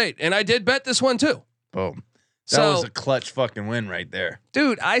Fresno State, and I did bet this one too. Boom. That was a clutch fucking win right there,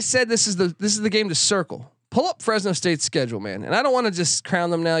 dude. I said this is the game to circle. Pull up Fresno State's schedule, man. And I don't want to just crown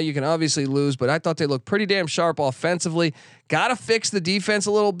them now. You can obviously lose, but I thought they looked pretty damn sharp offensively. Got to fix the defense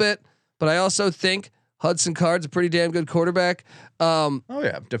a little bit. But I also think Hudson Card's a pretty damn good quarterback. Oh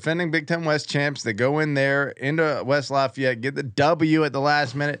yeah, defending Big Ten West champs. They go in there into West Lafayette, get the W at the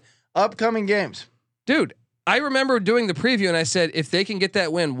last minute. Upcoming games, dude. I remember doing the preview and I said, if they can get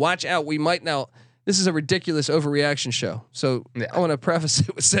that win, watch out. We might now. This is a ridiculous overreaction show, so I want to preface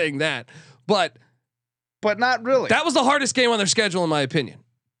it with saying that, but not really. That was the hardest game on their schedule, in my opinion,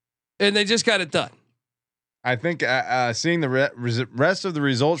 and they just got it done. I think seeing the rest of the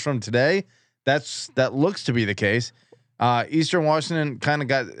results from today, that looks to be the case. Eastern Washington kind of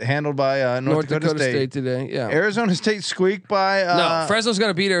got handled by North Dakota State today. Yeah, Arizona State squeaked by. No, Fresno's going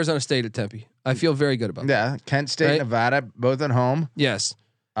to beat Arizona State at Tempe. I feel very good about that. Yeah, Kent State, Nevada, both at home. Yes,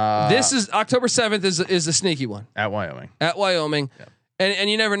 this is October 7th is the sneaky one at Wyoming. Yeah. And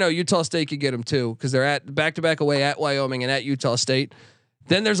you never know. Utah State could get them too because they're at back-to-back away at Wyoming and at Utah State.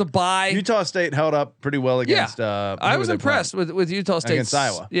 Then there's a bye. Utah State held up pretty well against. Yeah. I was impressed with Utah State against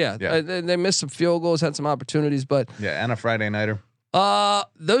Iowa. Yeah. They missed some field goals, had some opportunities, but and a Friday nighter.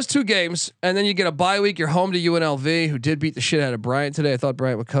 Those 2 games, and then you get a bye week. You're home to UNLV, who did beat the shit out of Bryant today. I thought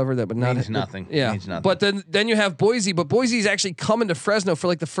Bryant would cover that, but not means nothing. Yeah, means nothing. But then you have Boise, but Boise's actually coming to Fresno for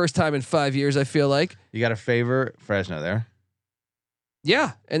like the first time in 5 years. I feel like you got to favor Fresno there.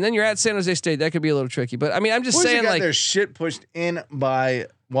 Yeah, and then you're at San Jose State. That could be a little tricky, but I mean, I'm just saying, like, their shit pushed in by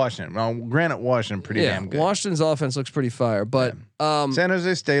Washington. Well, granted, Washington pretty damn good. Washington's offense looks pretty fire, but San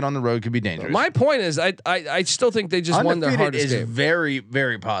Jose State on the road could be dangerous. My point is, I still think they just won their hardest game. Very,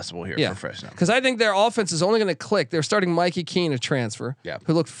 very possible here for Fresno because I think their offense is only going to click. They're starting Mikey Keene, a transfer,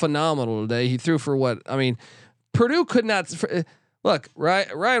 who looked phenomenal today. He threw for what? I mean, Purdue could not look.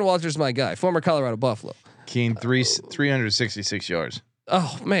 Ryan Walters, my guy, former Colorado Buffalo. Keene 366 yards.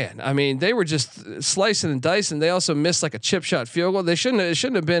 Oh man, I mean, they were just slicing and dicing. They also missed like a chip shot field goal. It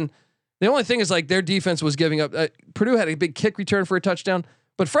shouldn't have been. The only thing is like their defense was giving up. Purdue had a big kick return for a touchdown,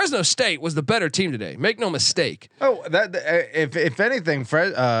 but Fresno State was the better team today. Make no mistake. Oh, if anything,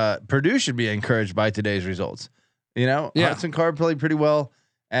 Purdue should be encouraged by today's results. You know, Hudson Card played pretty well,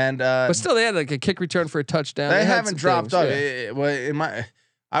 and but still they had like a kick return for a touchdown. They haven't dropped off.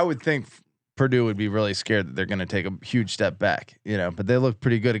 I would think Purdue would be really scared that they're going to take a huge step back, you know, but they look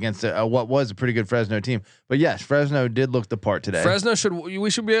pretty good against what was a pretty good Fresno team. But yes, Fresno did look the part today. Fresno we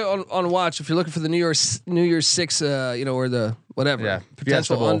should be on watch if you're looking for the New Year's 6, or the whatever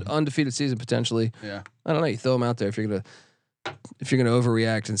potential undefeated season potentially. Yeah, I don't know. You throw them out there if you're gonna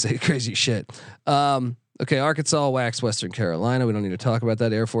overreact and say crazy shit. Okay, Arkansas waxed Western Carolina. We don't need to talk about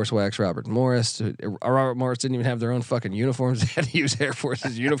that. Air Force waxed Robert Morris. Robert Morris didn't even have their own fucking uniforms. They had to use Air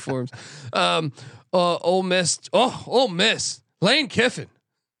Force's uniforms. Ole Miss. Ole Miss. Lane Kiffin.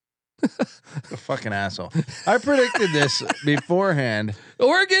 A fucking asshole. I predicted this beforehand.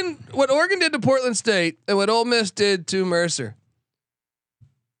 What Oregon did to Portland State and what Ole Miss did to Mercer.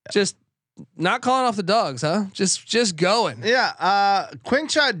 Just not calling off the dogs, huh? Just going. Yeah.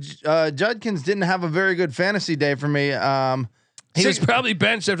 Quinshot Judkins didn't have a very good fantasy day for me. He was probably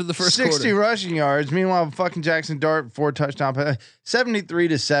benched after the first 60 quarter. rushing yards. Meanwhile, fucking Jackson Dart 4 touchdown,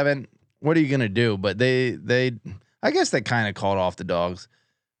 73-7. What are you gonna do? But they I guess they kind of called off the dogs.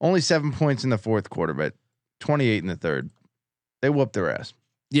 Only 7 points in the fourth quarter, but 28 in the third. They whooped their ass.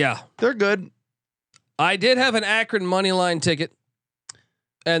 Yeah, they're good. I did have an Akron money line ticket,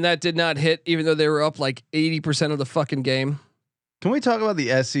 and that did not hit, even though they were up like 80% of the fucking game. Can we talk about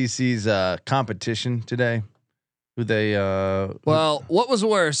the SEC's competition today? Who they? Well, what was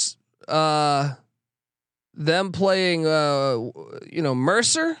worse? Them playing,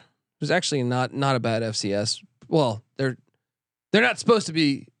 Mercer, who's actually not a bad FCS. Well, they're not supposed to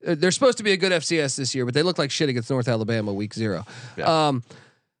be. They're supposed to be a good FCS this year, but they look like shit against North Alabama week 0. Yeah.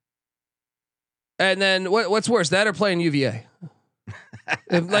 And then what's worse, that or playing UVA?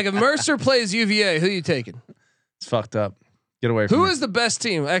 if Mercer plays UVA, who are you taking? It's fucked up. Get away from Who me. is the best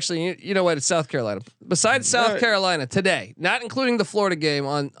team? Actually, you know what? It's South Carolina. Besides South Carolina today, not including the Florida game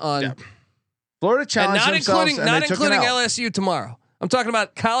on Florida challenged and themselves, not including LSU tomorrow. I'm talking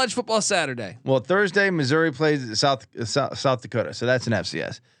about college football Saturday. Well, Thursday, Missouri plays South Dakota, so that's an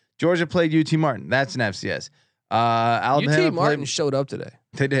FCS. Georgia played UT Martin, that's an FCS. Alabama UT Martin showed up today.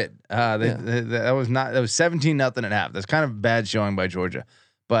 They did. That was 17-0 at half. That's kind of bad showing by Georgia,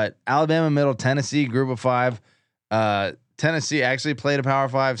 but Alabama, Middle Tennessee, Group of 5. Tennessee actually played a Power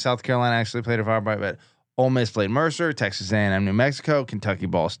 5. South Carolina actually played a Power 5, but Ole Miss played Mercer, Texas A&M, New Mexico, Kentucky,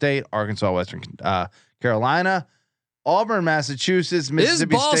 Ball State, Arkansas, Western Carolina, Auburn, Massachusetts,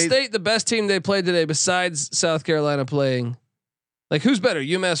 Mississippi Is Ball State the best team they played today besides South Carolina playing? Like, who's better,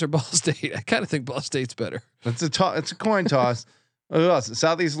 UMass or Ball State? I kind of think Ball State's better. It's a coin toss. Who else?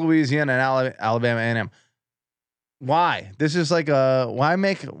 Southeast Louisiana and Alabama A&M. Why? This is like why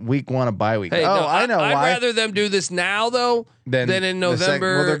make week 1 a bye week? Hey, I know why. I'd rather them do this now though than in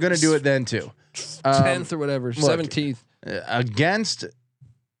November. Well, they're going to do it then too. 10th or whatever, 17th against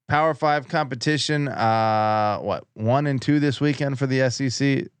Power 5 competition. 1 and 2 this weekend for the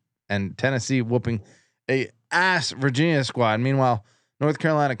SEC, and Tennessee whooping a ass Virginia squad. Meanwhile, North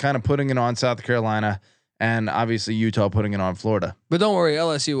Carolina kind of putting it on South Carolina. And obviously Utah putting it on Florida. But don't worry,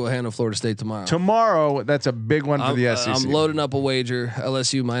 LSU will handle Florida State tomorrow. Tomorrow, that's a big one for the SEC. I'm loading up a wager.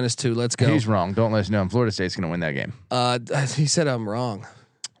 LSU -2. Let's go. He's wrong. Don't listen to him. Florida State's going to win that game. He said I'm wrong.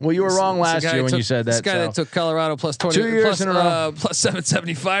 Well, you were wrong last year when you said that. This guy that took Colorado plus 20, 2 years in a row, plus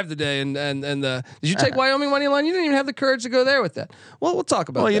 775 today, and did you take Wyoming money line? You didn't even have the courage to go there with that. Well, we'll talk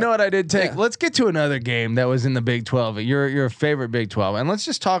about. Well, that. you know what I did take. Yeah. Let's get to another game that was in the Big 12. Your favorite Big 12, and let's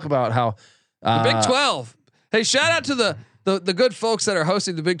just talk about how the Big 12. Hey, shout out to the good folks that are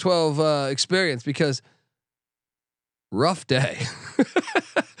hosting the Big 12 experience, because rough day.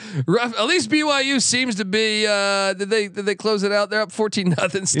 Rough. At least BYU seems to be. Did they close it out? They're up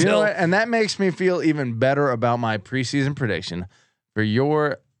 14-0 still. You know what? And that makes me feel even better about my preseason prediction for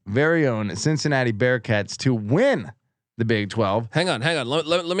your very own Cincinnati Bearcats to win the Big 12. Hang on.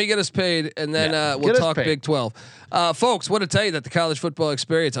 Let me get us paid, and then we'll talk Big 12. Folks, want to tell you that the college football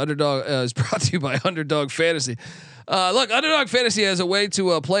experience Underdog is brought to you by Underdog Fantasy. Look, Underdog Fantasy has a way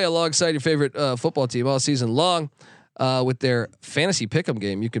to play alongside your favorite football team all season long. With their fantasy pick'em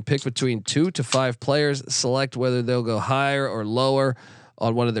game, you can pick between 2 to 5 players, select whether they'll go higher or lower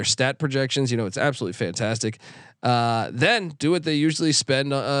on one of their stat projections. You know, it's absolutely fantastic. Then do what they usually spend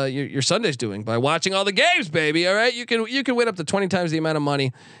your Sundays doing by watching all the games, baby. All right, you can win up to 20 times the amount of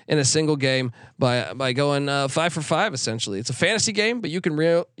money in a single game by going 5 for 5. Essentially, it's a fantasy game, but you can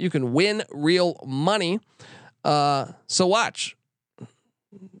win real money. So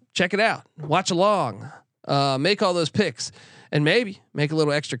check it out, watch along, make all those picks, and maybe make a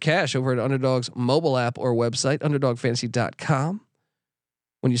little extra cash over at Underdog's mobile app or website, underdogfantasy.com.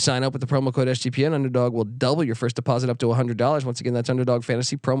 When you sign up with the promo code SGPN, Underdog will double your first deposit up to $100. Once again, that's Underdog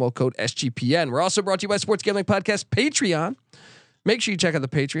Fantasy, promo code SGPN. We're also brought to you by Sports Gambling Podcast Patreon. Make sure you check out the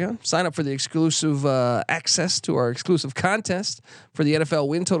Patreon. Sign up for the exclusive access to our exclusive contest for the NFL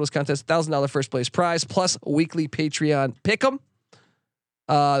Win Totals contest, $1,000 first place prize, plus a weekly Patreon pick'em.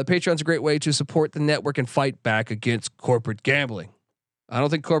 The Patreon's a great way to support the network and fight back against corporate gambling. I don't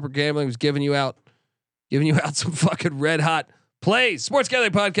think corporate gambling was giving you out some fucking red hot plays.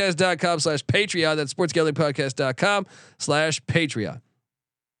 SportsGamblingPodcast.com/Patreon. That's SportsGamblingPodcast.com/Patreon.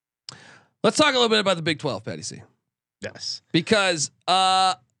 Let's talk a little bit about the Big 12, Patty C. Yes. Because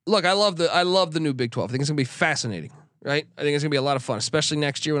look, I love the new Big 12. I think it's gonna be fascinating, right? I think it's gonna be a lot of fun, especially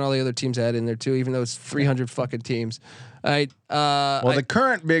next year when all the other teams add in there too, even though it's 300 fucking teams. All right. The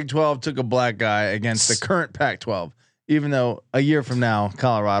current Big 12 took a black guy against the current Pac-12, even though a year from now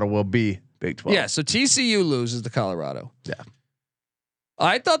Colorado will be Big 12. Yeah, so TCU loses to Colorado. Yeah.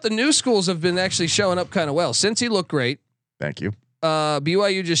 I thought the new schools have been actually showing up kind of well. Cincy looked great. Thank you.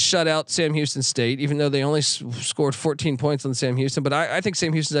 BYU just shut out Sam Houston State, even though they only scored 14 points on Sam Houston. But I think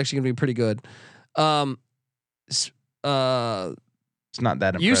Sam Houston's actually going to be pretty good. It's not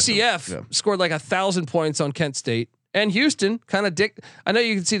that impressive. UCF scored like 1,000 points on Kent State, And Houston kind of I know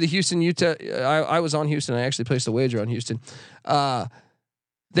you can see the Houston Utah. I was on Houston. I actually placed a wager on Houston.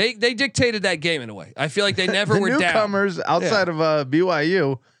 They dictated that game in a way. I feel like they never were newcomers down. outside of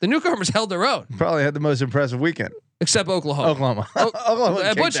BYU. The newcomers held their own. Probably had the most impressive weekend, except Oklahoma.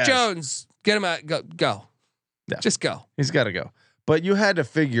 Oklahoma. Butch Jones, get him out. Go. Yeah. Just go. He's got to go. But you had to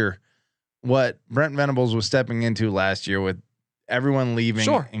figure what Brent Venables was stepping into last year with everyone leaving,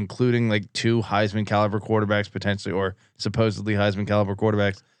 including like 2 Heisman caliber quarterbacks potentially, or supposedly Heisman caliber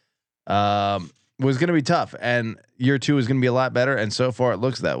quarterbacks. Was going to be tough, and year 2 is going to be a lot better. And so far, it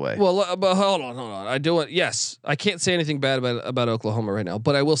looks that way. Well, but hold on. I do it. Yes, I can't say anything bad about Oklahoma right now,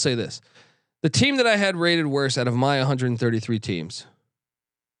 but I will say this: the team that I had rated worse out of my 133 teams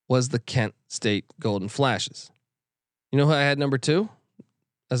was the Kent State Golden Flashes. You know who I had number 2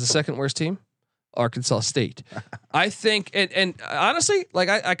 as the second worst team? Arkansas State. I think, and honestly, like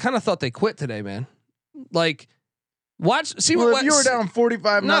I kind of thought they quit today, man. Like. If you were down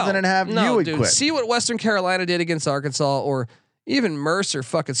 45-0 and a half, you would quit. See what Western Carolina did against Arkansas, or even Mercer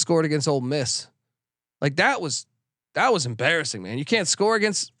fucking scored against Ole Miss. Like that was embarrassing, man. You can't score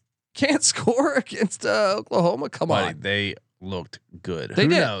against Oklahoma. Come on. They looked good. They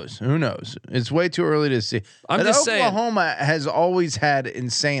did. Who knows? It's way too early to see. I'm just saying. Oklahoma has always had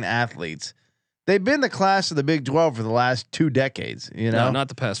insane athletes. They've been the class of the Big 12 for the last 2 decades. You know, no, not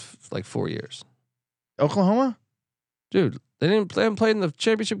the past 4 years. Oklahoma. Dude, they haven't played in the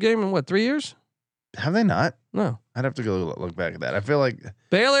championship game in 3 years? Have they not? No. I'd have to go look back at that. I feel like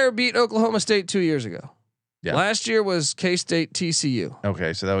Baylor beat Oklahoma State 2 years ago. Yeah. Last year was K-State TCU.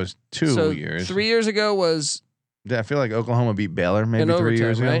 Okay, so that was 2 years. 3 years ago was. Yeah, I feel like Oklahoma beat Baylor maybe 3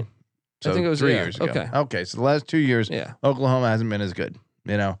 years ago. Right? So I think it was 3 years ago. Okay, so the last 2 years, Oklahoma hasn't been as good.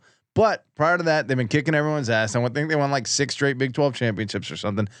 You know, but prior to that, they've been kicking everyone's ass. I think they won like 6 straight Big 12 championships or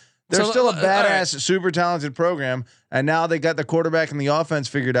something. They're still a badass, super talented program, and now they got the quarterback and the offense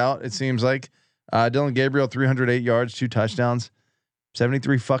figured out. It seems like Dylan Gabriel, 308 yards, 2 touchdowns,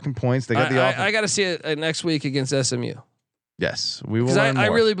 73 fucking points. They got the offense. I got to see it next week against SMU. Yes, we will. I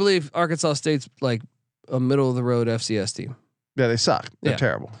really believe Arkansas State's like a middle of the road FCS team. Yeah, they suck. They're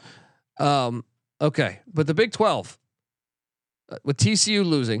terrible. Okay, but the Big 12 with TCU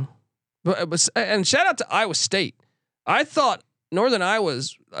losing, and shout out to Iowa State. I thought Northern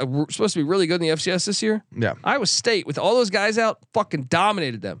Iowa's supposed to be really good in the FCS this year. Yeah, Iowa State with all those guys out, fucking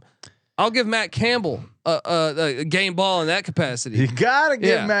dominated them. I'll give Matt Campbell a game ball in that capacity. You gotta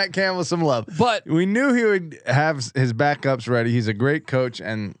give Matt Campbell some love. But we knew he would have his backups ready. He's a great coach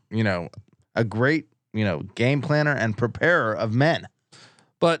and a great game planner and preparer of men.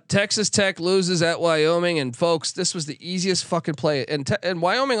 But Texas Tech loses at Wyoming, and folks, this was the easiest fucking play. And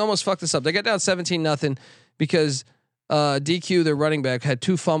Wyoming almost fucked this up. They got down 17-0 because DQ, their running back, had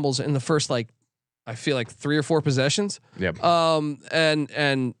 2 fumbles in the first I feel like 3 or 4 possessions. Yep.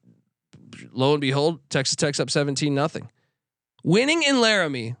 And lo and behold, Texas Tech's up 17-0. Winning in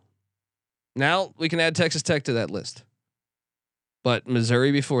Laramie. Now we can add Texas Tech to that list. But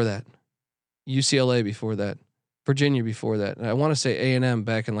Missouri before that, UCLA before that, Virginia before that. And I want to say A&M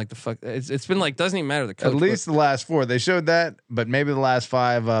back in it's been doesn't even matter the coach. At least the last 4. They showed that, but maybe the last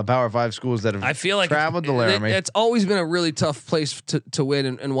 5 Power 5 schools that have traveled to Laramie. It's always been a really tough place to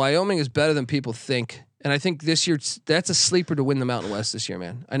win, and Wyoming is better than people think. And I think this year that's a sleeper to win the Mountain West this year,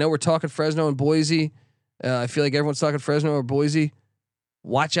 man. I know we're talking Fresno and Boise. I feel like everyone's talking Fresno or Boise.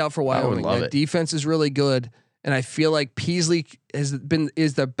 Watch out for Wyoming. That defense is really good, and I feel like Peasley is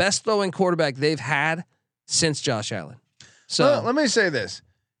the best throwing quarterback they've had since Josh Allen. So let me say this: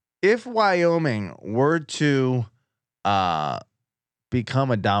 if Wyoming were to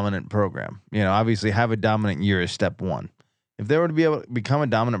become a dominant program, obviously have a dominant year is step 1. If they were to be able to become a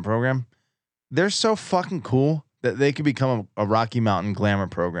dominant program, they're so fucking cool that they could become a Rocky Mountain glamour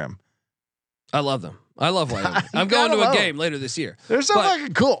program. I love them. I love Wyoming. I'm going to a game later this year. They're so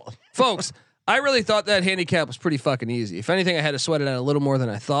fucking cool, folks. I really thought that handicap was pretty fucking easy. If anything, I had to sweat it out a little more than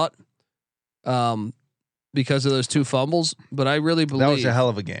I thought. Because of those 2 fumbles, but I really believe that was a hell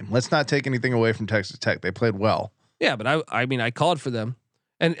of a game. Let's not take anything away from Texas Tech. They played well. Yeah, but I called for them,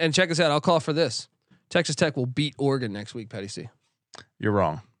 and check us out. I'll call for this. Texas Tech will beat Oregon next week, Petty C. You're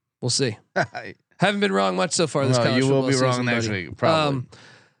wrong. We'll see. Haven't been wrong much so far this college football season. You will be wrong buddy. next week, probably.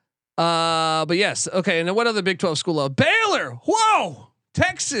 But yes, okay. And then what other Big 12 school? Baylor. Whoa,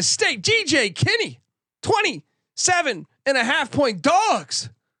 Texas State. GJ Kinney, 27.5 point dogs.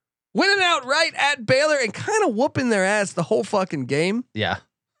 Winning outright at Baylor and kind of whooping their ass the whole fucking game. Yeah.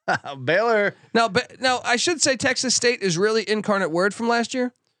 Baylor. Now I should say Texas State is really incarnate word from last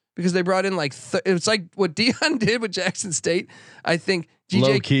year because they brought in like it's like what Deion did with Jackson State. I think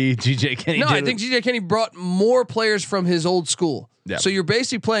low key GJ Kenny. No, I think GJ Kenny brought more players from his old school. Yeah. So you're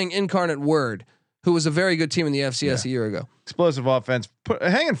basically playing Incarnate Word, who was a very good team in the FCS a year ago. Explosive offense.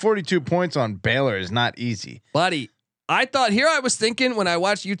 Hanging 42 points on Baylor is not easy. Buddy, I was thinking when I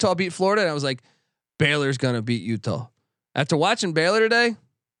watched Utah beat Florida, and I was like, Baylor's gonna beat Utah. After watching Baylor today,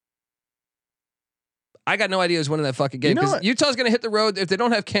 I got no idea who's winning that fucking game because Utah's gonna hit the road. If they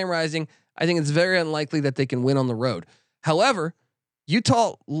don't have Cam Rising, I think it's very unlikely that they can win on the road. However,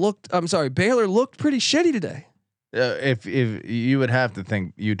 Baylor looked pretty shitty today. If you would have to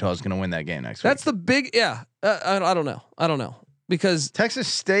think Utah's going to win that game next week. That's the big I don't know because Texas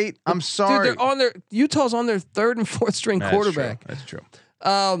State. I'm sorry, dude, they're on Utah's on their third and fourth string quarterback. That's true.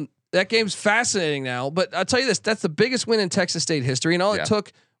 That game's fascinating now, but I'll tell you this: that's the biggest win in Texas State history, and all it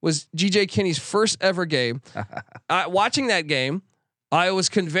took was GJ Kinney's first ever game. Watching that game, I was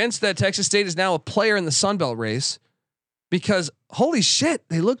convinced that Texas State is now a player in the Sun Belt race because holy shit,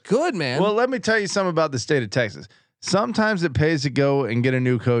 they look good, man. Well, let me tell you something about the state of Texas. Sometimes it pays to go and get a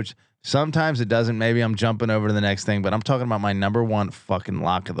new coach. Sometimes it doesn't. Maybe I'm jumping over to the next thing, but I'm talking about my number one fucking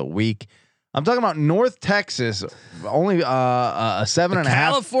lock of the week. I'm talking about North Texas, only a 7.5.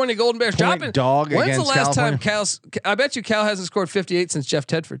 California Golden Bears dropping dog. When's against the last California? time I bet you Cal hasn't scored 58 since Jeff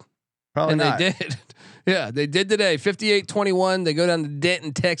Tedford. Probably not. They did. Yeah, they did today. 58-21. They go down to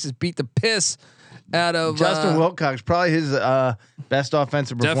Denton, Texas, beat the piss out of Justin Wilcox. Probably his best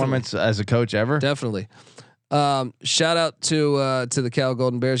offensive performance as a coach ever. Definitely. Shout out to the Cal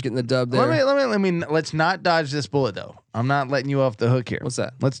Golden Bears getting the dub there. Let's not dodge this bullet though. I'm not letting you off the hook here. What's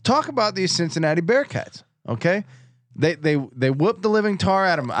that? Let's talk about these Cincinnati Bearcats. Okay, they whooped the living tar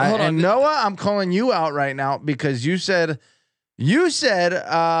out of them. And Noah, I'm calling you out right now because you said Emory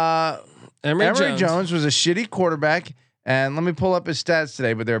Jones was a shitty quarterback. And let me pull up his stats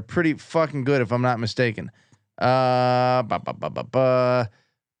today, but they're pretty fucking good if I'm not mistaken. 10.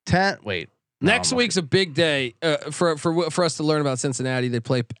 Wait. Next week's a big day for us to learn about Cincinnati. They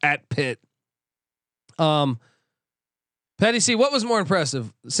play at Pitt. Patty C, what was more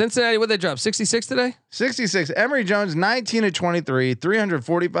impressive? Cincinnati, what they drop? 66 today? 66. Emory Jones, 19 of 23,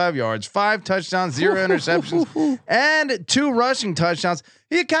 345 yards, 5 touchdowns, 0 interceptions, and 2 rushing touchdowns.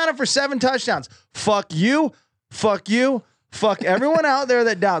 He accounted for 7 touchdowns. Fuck you. Fuck you. Fuck everyone out there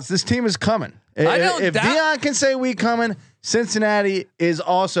that doubts this team is coming. If Deion can say we coming, Cincinnati is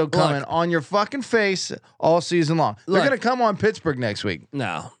also coming on your fucking face all season long. They're going to come on Pittsburgh next week.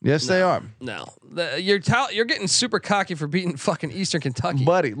 No. Yes, they are. No. You're getting super cocky for beating fucking Eastern Kentucky.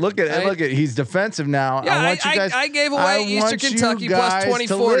 Buddy, look at it. Look at he's defensive now. Yeah, I want you guys. I gave away Eastern Kentucky plus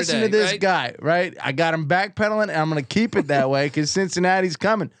 24 to listen today, to this guy, right? I got him backpedaling, and I'm going to keep it that way because Cincinnati's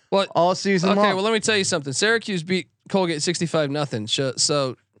coming all season long. Okay, well, let me tell you something. Syracuse beat Colgate 65-0.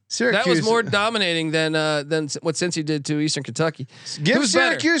 So Syracuse, that was more dominating than what Cincy did to Eastern Kentucky. Give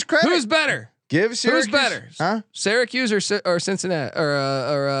Syracuse credit. Who's better? Give Syracuse. Who's better? Huh? Syracuse or Cincinnati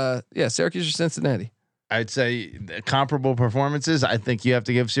Syracuse or Cincinnati? I'd say comparable performances. I think you have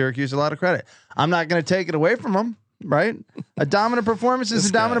to give Syracuse a lot of credit. I'm not going to take it away from them. Right? A dominant performance is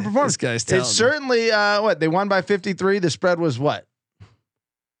a dominant performance. This guy's talented. It's certainly they won by 53. The spread was what?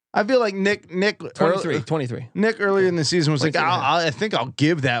 I feel like Nick 23. Nick earlier in the season was like, I think I'll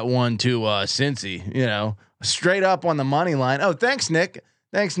give that one to Cincy, straight up on the money line. Oh, thanks, Nick.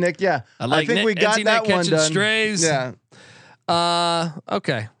 Yeah. I think we got that one done. Strays. Yeah.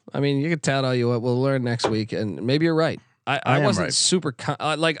 Okay. I mean, you can tout all you want. We'll learn next week, and maybe you're right. I wasn't right. Super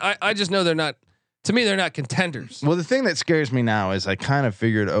I just know they're not. To me, they're not contenders. Well, the thing that scares me now is I kind of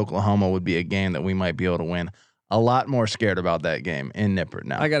figured Oklahoma would be a game that we might be able to win. A lot more scared about that game in Nippert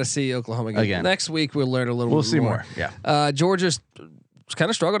now. I got to see Oklahoma again. Next week we'll learn a little. We'll see more. Yeah. Georgia's kind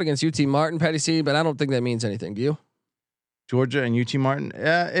of struggled against UT Martin, Patty C, but I don't think that means anything. Do you? Georgia and UT Martin.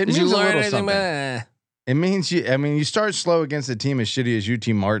 It means a little something. It means you start slow against a team as shitty as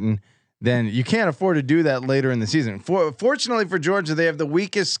UT Martin, then you can't afford to do that later in the season. Fortunately for Georgia, they have the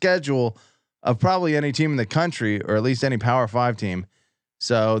weakest schedule of probably any team in the country, or at least any Power 5 team.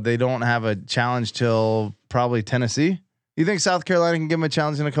 So they don't have a challenge till probably Tennessee. You think South Carolina can give them a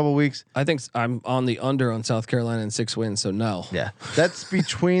challenge in a couple of weeks? I think I'm on the under on South Carolina and 6 wins. So no. Yeah, that's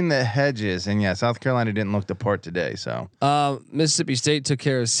between the hedges, and yeah, South Carolina didn't look the part today. So Mississippi State took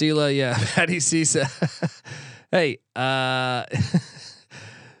care of Sela. Yeah, Patty C said, "Hey,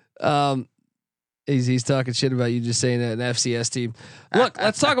 he's talking shit about you just saying that an FCS team. Look,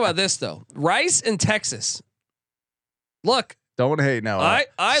 let's talk about this though. Rice and Texas. Look." Don't hate now.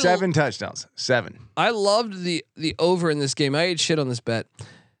 I 7 touchdowns. 7. I loved the over in this game. I ate shit on this bet.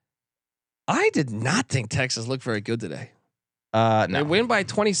 I did not think Texas looked very good today. No. They win by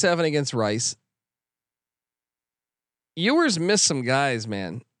 27 against Rice. Ewers missed some guys,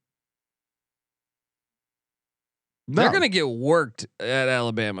 man. No. They're gonna get worked at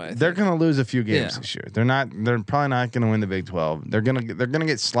Alabama. I think. They're gonna lose a few games this year. They're probably not gonna win the Big 12. They're gonna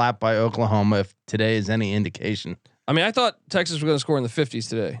get slapped by Oklahoma if today is any indication. I mean, I thought Texas was gonna score in the 50s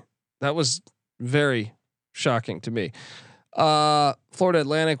today. That was very shocking to me. Florida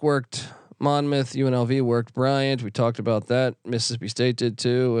Atlantic worked. Monmouth, UNLV worked. Bryant, we talked about that. Mississippi State did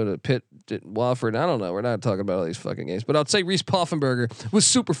too. And Pitt did. Wofford. I don't know. We're not talking about all these fucking games, but I'd say Reese Poffenberger was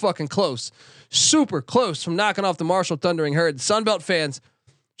super fucking close from knocking off the Marshall Thundering Herd. The Sunbelt fans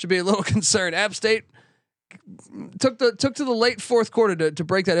should be a little concerned. App State took to the late fourth quarter to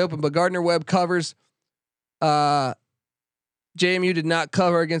break that open, but Gardner Webb covers. JMU did not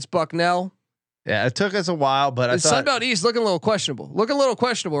cover against Bucknell. Yeah, it took us a while, but I thought Sunbelt East looking a little questionable.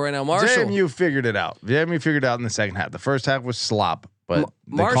 Right now. Marshall. JMU figured it out. JMU figured it out in the second half. The first half was slop, but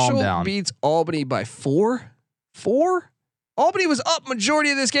they calmed Marshall down. beats Albany by 4. Albany was up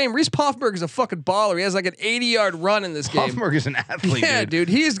majority of this game. Reese Poffenberg is a fucking baller. He has like an 80-yard run in this game. Poffenberg is an athlete. Yeah, dude.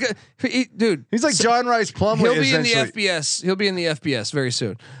 He's good. Dude, he's like John Rice Plumlee. He'll be in the FBS. He'll be in the FBS very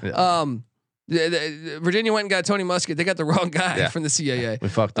soon. Yeah. Virginia went and got Tony Muskett. They got the wrong guy from the CAA. We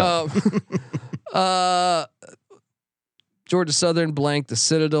fucked up. Georgia Southern blanked the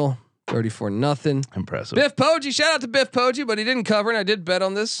Citadel 34-0. Impressive. Biff Poggi, shout out to Biff Poggi, but he didn't cover, and I did bet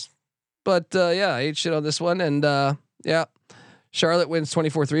on this. But I ate shit on this one, and Charlotte wins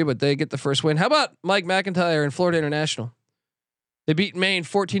 24-3, but they get the first win. How about Mike McIntyre and Florida International? They beat Maine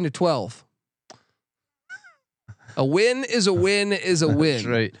 14-12. A win is a win is a win. That's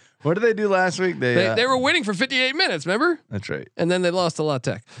right. What did they do last week? They were winning for 58 minutes, remember? That's right. And then they lost to La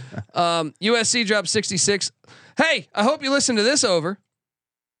Tech. USC dropped 66. Hey, I hope you listen to this over.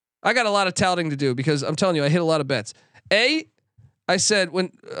 I got a lot of touting to do because I'm telling you, I hit a lot of bets. I said when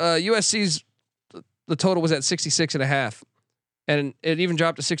USC's the total was at 66.5, and it even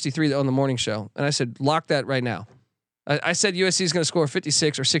dropped to 63 on the morning show. And I said, lock that right now. I said USC is going to score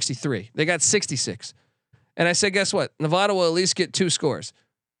 56 or 63. They got 66. And I said, guess what? Nevada will at least get 2 scores.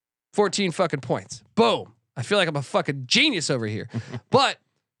 14 fucking points. Boom. I feel like I'm a fucking genius over here. But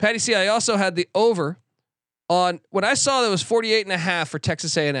Patty C, I also had the over on when I saw that it was 48.5 for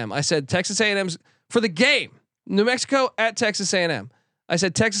Texas A&M. I said Texas A&M's for the game. New Mexico at Texas A&M. I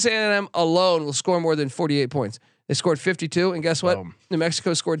said Texas A&M alone will score more than 48 points. They scored 52, and guess what? Boom. New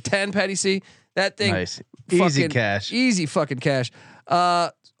Mexico scored 10. Patty C. That thing, nice, easy cash, easy fucking cash.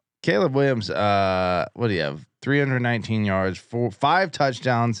 Caleb Williams, what do you have? 319 yards, 5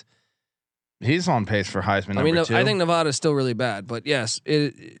 touchdowns. He's on pace for Heisman. I mean, number 2. I think Nevada is still really bad, but yes,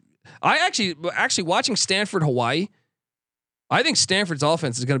 I actually watching Stanford Hawaii. I think Stanford's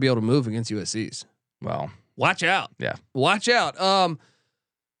offense is going to be able to move against USC's. Well, watch out. Yeah, watch out.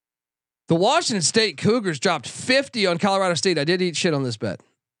 The Washington State Cougars dropped 50 on Colorado State. I did eat shit on this bet.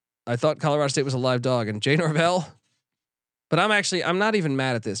 I thought Colorado State was a live dog, and Jay Norvell. But I'm not even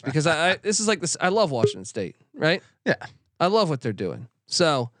mad at this because this is like this. I love Washington State, right? Yeah, I love what they're doing.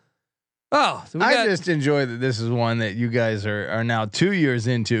 So. I just enjoy that this is one that you guys are now 2 years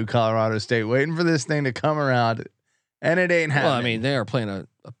into Colorado State, waiting for this thing to come around, and it ain't happening. Well, I mean, they are playing a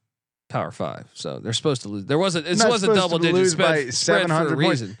Power 5, so they're supposed to lose. It was a double-digit spread for a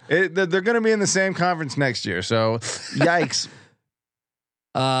reason. They're going to be in the same conference next year, so yikes.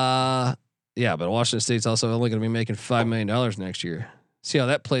 Yeah, but Washington State's also only going to be making $5 million next year. See how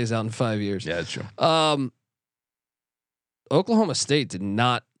that plays out in 5 years. Yeah, that's true. Oklahoma State did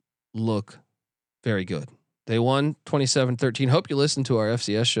not look very good. They won 27-13. Hope you listened to our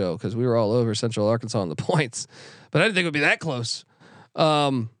FCS show because we were all over Central Arkansas on the points, but I didn't think it would be that close.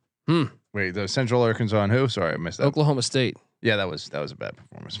 Wait, the Central Arkansas on who? Sorry, I missed that. Oklahoma State. Yeah, that was a bad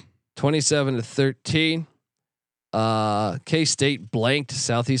performance. 27-13. K-State blanked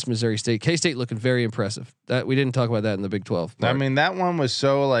Southeast Missouri State. K-State looking very impressive. That we didn't talk about that in the Big 12 part. I mean, that one was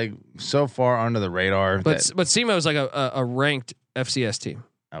so far under the radar. But SEMO is like a ranked FCS team.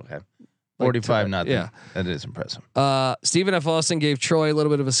 Okay. 45-0. Yeah, that is impressive. Stephen F. Austin gave Troy a little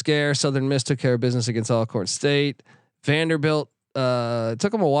bit of a scare. Southern Miss took care of business against Alcorn State. Vanderbilt it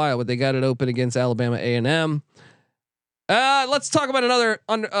took them a while, but they got it open against Alabama A&M. Let's talk about another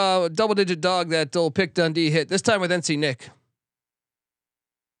double-digit dog that old Pick Dundee hit. This time with NC Nick.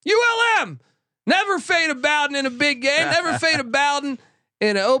 ULM never fade a Bowden in a big game. Never fade a Bowden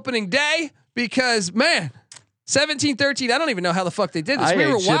in an opening day because man. 17-13. I don't even know how the fuck they did this. We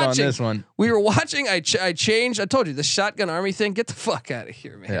were watching on this one. We were watching. I changed. I told you the shotgun army thing. Get the fuck out of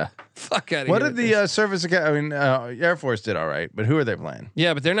here, man. Yeah. Fuck out of here. What did the Service Academy? I mean, Air Force did all right, but who are they playing?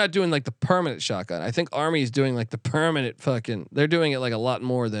 Yeah, but they're not doing like the permanent shotgun. I think Army is doing like the permanent fucking. They're doing it like a lot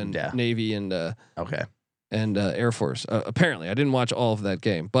more than Navy and okay and Air Force. Apparently, I didn't watch all of that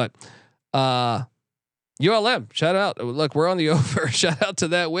game, but ULM. Shout out. Look, we're on the over. Shout out to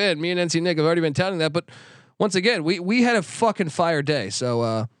that win. Me and NC Nick have already been touting that, but. Once again, we had a fucking fire day.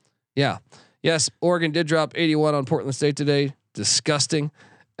 So yes, Oregon did drop 81 on Portland State today. Disgusting.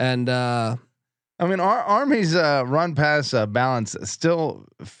 And I mean, our Army's run pass balance is still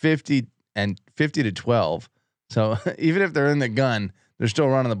 50 to 12. So even if they're in the gun, they're still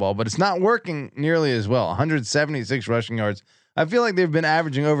running the ball, but it's not working nearly as well. 176 rushing yards. I feel like they've been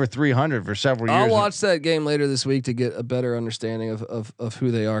averaging over 300 for several years. I'll watch that game later this week to get a better understanding of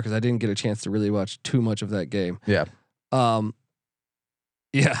who they are, because I didn't get a chance to really watch too much of that game. Yeah.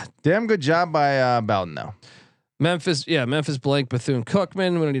 Yeah. Damn good job by Bowden though. Memphis blank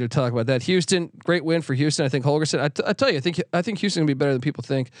Bethune-Cookman. We don't need to talk about that. Houston, great win for Houston. I think Holgorsen. I tell you, I think Houston can be better than people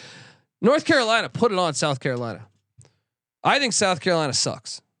think. North Carolina put it on South Carolina. I think South Carolina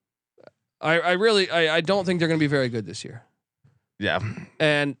sucks. I really don't think they're going to be very good this year. Yeah.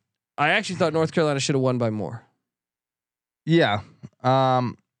 And I actually thought North Carolina should have won by more. Yeah.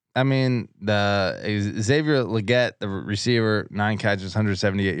 I mean, the Xavier Legette, the receiver, 9 catches,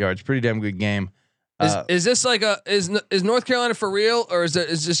 178 yards, pretty damn good game. Is this like is North Carolina for real, or is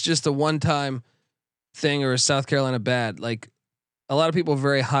this just a one-time thing, or is South Carolina bad? Like, a lot of people are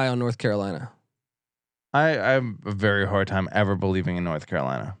very high on North Carolina. I have a very hard time ever believing in North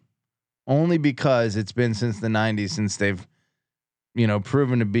Carolina, only because it's been since the 90s since they've,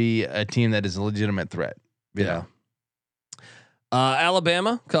 proven to be a team that is a legitimate threat. Yeah.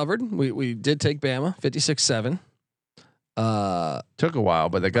 Alabama covered. We did take Bama 56-7. Took a while,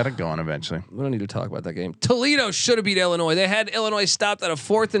 but they got it going eventually. We don't need to talk about that game. Toledo should have beat Illinois. They had Illinois stopped at a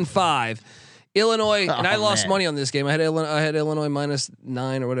 4th and 5. Illinois, and I lost money on this game. I had Illinois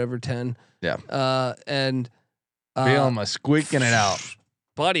 -9 or whatever, 10. Yeah. And Bielema squeaking it out.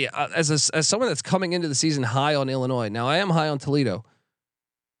 Buddy, as someone that's coming into the season high on Illinois, now I am high on Toledo.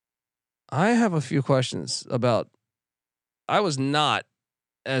 I have a few questions about. I was not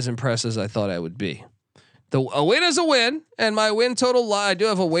as impressed as I thought I would be. A win is a win, and my win total. I do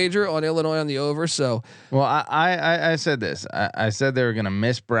have a wager on Illinois on the over. So, well, I said this. I said they were going to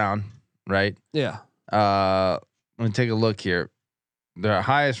miss Brown, right? Yeah. Let me take a look here. Their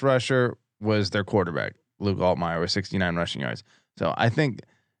highest rusher was their quarterback, Luke Altmaier, with 69 rushing yards. So I think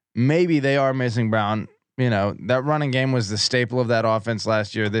maybe they are missing Brown. That running game was the staple of that offense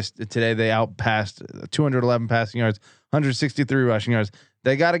last year. Today they outpassed 211 passing yards, 163 rushing yards.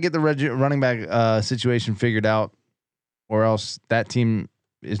 They got to get the running back situation figured out, or else that team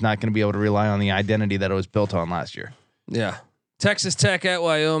is not going to be able to rely on the identity that it was built on last year. Yeah. Texas Tech at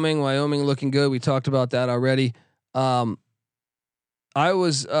Wyoming. Wyoming looking good. We talked about that already. Let's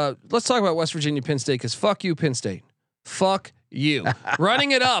talk about West Virginia, Penn State, because fuck you, Penn State. Fuck you.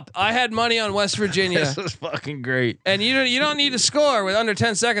 Running it up. I had money on West Virginia. This was fucking great. And you don't need to score with under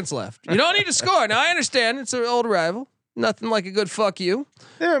 10 seconds left. You don't need to score. Now I understand it's an old rival. Nothing like a good fuck you.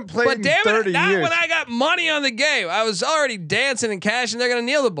 They haven't played in 30 years. When I got money on the game, I was already dancing and cashing. They're going to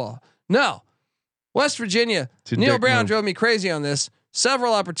kneel the ball. No. West Virginia. Neil Brown drove me crazy on this.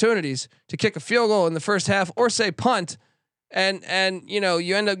 Several opportunities to kick a field goal in the first half or say punt. And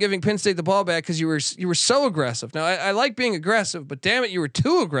you end up giving Penn State the ball back because you were so aggressive. Now I like being aggressive, but damn it, you were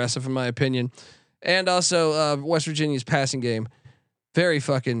too aggressive in my opinion. And also West Virginia's passing game, very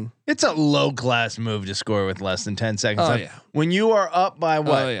fucking. It's a low class move to score with less than 10 seconds. Oh yeah. When you are up by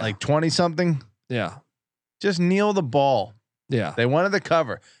like 20 something. Yeah. Just kneel the ball. Yeah. They wanted the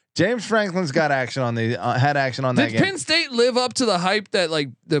cover. James Franklin's got action on the had action on that game. Did Penn State live up to the hype that like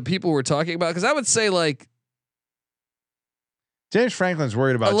the people were talking about? Because I would say like. James Franklin's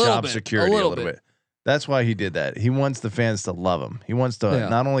worried about job security a little bit. That's why he did that. He wants the fans to love him. He wants to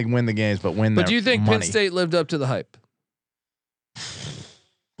not only win the games but win. But do you think money. Penn State lived up to the hype?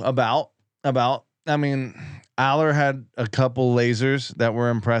 About. I mean, Aller had a couple lasers that were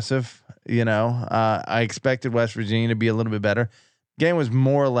impressive. I expected West Virginia to be a little bit better. Game was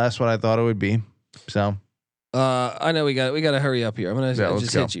more or less what I thought it would be. So. I know we got to hurry up here. I'm gonna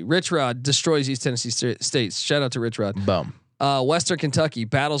just hit you. Rich Rod destroys East Tennessee State. Shout out to Rich Rod. Boom. Western Kentucky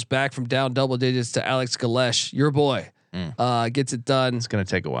battles back from down double digits to Alex Galesh, your boy. Gets it done. It's going to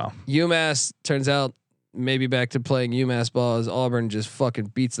take a while. UMass turns out maybe back to playing UMass ball as Auburn just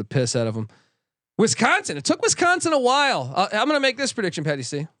fucking beats the piss out of them. Wisconsin. It took Wisconsin a while. I'm going to make this prediction, Patty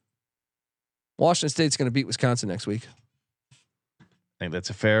C. Washington State's going to beat Wisconsin next week. I think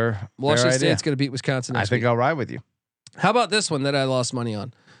that's a fair Washington idea. State's going to beat Wisconsin next week. I'll ride with you. How about this one that I lost money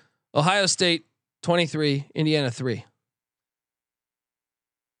on? Ohio State 23, Indiana 3.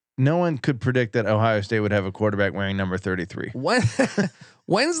 No one could predict that Ohio State would have a quarterback wearing number 33.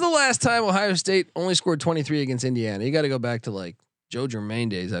 When's the last time Ohio State only scored 23 against Indiana? You got to go back to like Joe Germain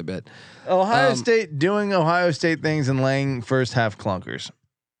days, I bet. Ohio State doing Ohio State things and laying first half clunkers.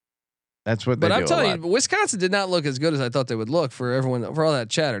 That's what they do. But I'm telling you, Wisconsin did not look as good as I thought they would look for everyone, for all that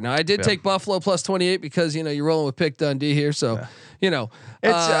chatter. Now I did take Buffalo plus 28 because, you know, you're rolling with Pick Dundee here. So, you know,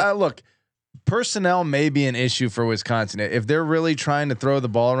 it's look, personnel may be an issue for Wisconsin. If they're really trying to throw the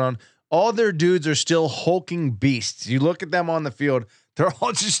ball around, all their dudes are still hulking beasts. You look at them on the field, they're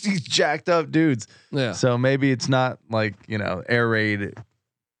all just these jacked up dudes. Yeah. So maybe it's not like, you know, air raid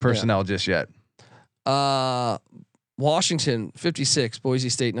personnel just yet. Washington 56, Boise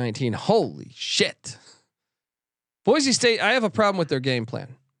State 19. Holy shit. Boise State, I have a problem with their game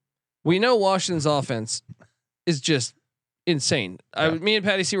plan. We know Washington's offense is just insane. Me and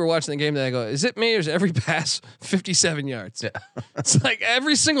Patty C were watching the game and I go, is it me or is every pass 57 yards? Yeah. It's like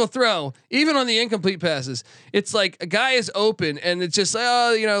every single throw, even on the incomplete passes, it's like a guy is open and it's just,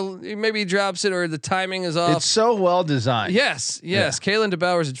 you know, maybe he drops it or the timing is off. It's so well designed. Yes. Kalen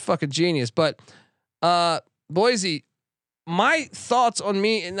DeBauer's a fucking genius, but Boise, my thoughts on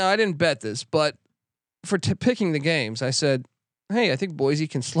me, no, I didn't bet this, but for picking the games, I said, hey, I think Boise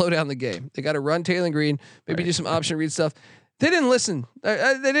can slow down the game. They got to run Taylor Green, maybe do some option read stuff. They didn't listen.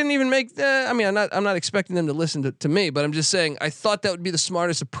 They didn't even make. I mean, I'm not expecting them to listen to me, but I'm just saying I thought that would be the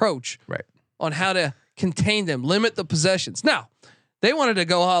smartest approach, on how to contain them, limit the possessions. Now, they wanted to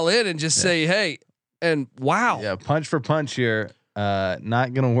go all in and just say, hey, and wow, punch for punch here,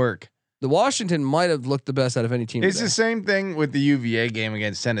 not gonna work. The Washington might have looked the best out of any team. It's the same thing with the UVA game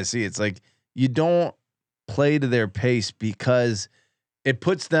against Tennessee. It's like you don't play to their pace because it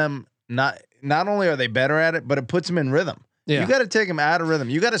puts them not only are they better at it, but it puts them in rhythm. Yeah. You got to take them out of rhythm.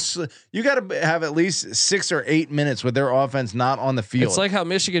 You got to have at least 6 or 8 minutes with their offense not on the field. It's like how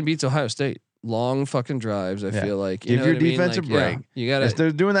Michigan beats Ohio State. Long fucking drives. I feel like give your defense a break. You got to. If they're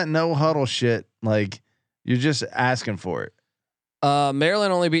doing that no huddle shit, like you're just asking for it.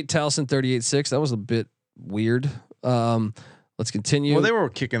 Maryland only beat Towson 38-6. That was a bit weird. Let's continue. Well, they were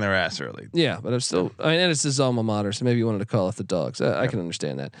kicking their ass early. Yeah, but I'm still. I mean, and it's his alma mater, so maybe you wanted to call off the dogs. I can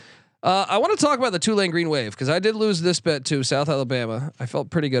understand that. I want to talk about the Tulane Green Wave because I did lose this bet too. South Alabama. I felt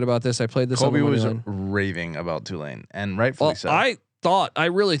pretty good about this. I played this. Colby was raving about Tulane, and rightfully so. I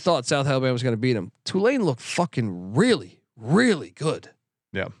really thought South Alabama was going to beat him. Tulane looked fucking really, really good.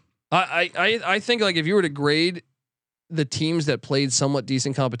 Yeah. I think like if you were to grade the teams that played somewhat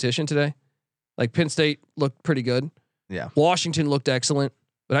decent competition today, like Penn State looked pretty good. Yeah. Washington looked excellent,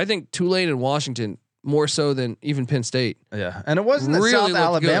 but I think Tulane and Washington more so than even Penn State. Yeah. And it wasn't that South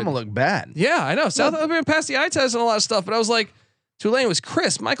Alabama looked bad. Yeah, I know. South Alabama passed the eye test and a lot of stuff, but I was like, Tulane was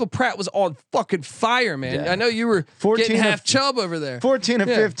crisp. Michael Pratt was on fucking fire, man. Yeah. I know you were getting half chub over there. 14 of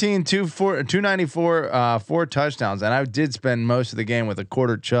 15, 294, 4 touchdowns. And I did spend most of the game with a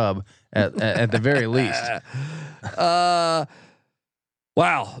quarter chub at the very least. Wow.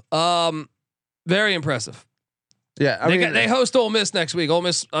 Very impressive. Yeah. I mean, they host Ole Miss next week. Ole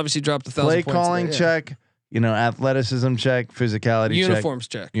Miss obviously dropped 1,000 play points. Calling check, athleticism check, physicality uniforms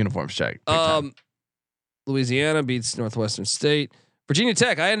check. Uniforms check. Louisiana beats Northwestern State. Virginia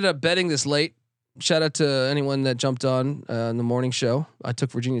Tech. I ended up betting this late. Shout out to anyone that jumped on in the morning show. I took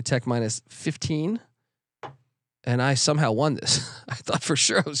Virginia Tech minus 15, and I somehow won this. I thought for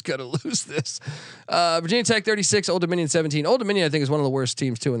sure I was going to lose this. Virginia Tech 36, Old Dominion 17. Old Dominion I think is one of the worst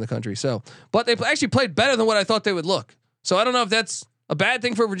teams too in the country. So, but they actually played better than what I thought they would look. So I don't know if that's a bad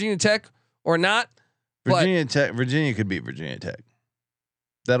thing for Virginia Tech or not. Virginia could beat Virginia Tech.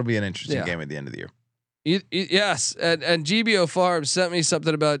 That'll be an interesting game at the end of the year. Yes, and GBO Farms sent me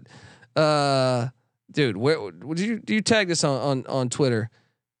something about, dude. Where do you tag this on Twitter?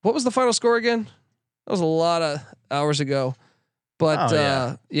 What was the final score again? That was a lot of hours ago, but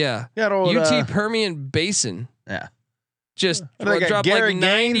UT Permian Basin. Yeah, just dropped like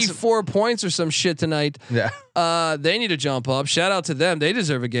 94 points or some shit tonight. Yeah, they need to jump up. Shout out to them. They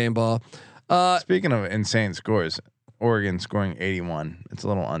deserve a game ball. Speaking of insane scores. Oregon scoring 81. It's a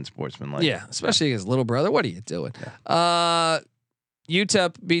little unsportsmanlike. Yeah, especially against little brother. What are you doing? Yeah.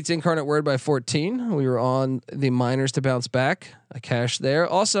 UTEP beats Incarnate Word by 14. We were on the Miners to bounce back. I cashed there.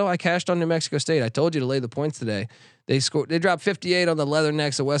 Also, I cashed on New Mexico State. I told you to lay the points today. They dropped 58 on the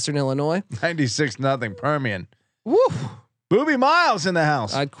Leathernecks of Western Illinois. 96-0 Permian. Woo! Booby Miles in the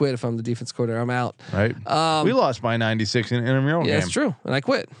house. I'd quit if I'm the defense coordinator. I'm out. Right. We lost by 96 in a intramural game. Yeah, it's true, and I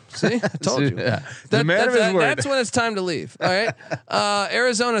quit. See, I told you. Yeah. That's when it's time to leave. All right.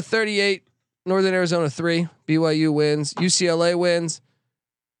 Arizona 38, Northern Arizona 3. BYU wins. UCLA wins.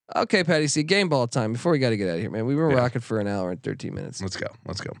 Okay, Patty C. Game ball time. Before we got to get out of here, man. We were rocking for an hour and 13 minutes. Let's go.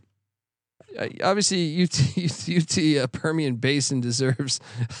 Obviously, UT Permian Basin deserves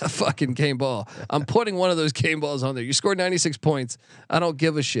a fucking game ball. I'm putting one of those game balls on there. You scored 96 points. I don't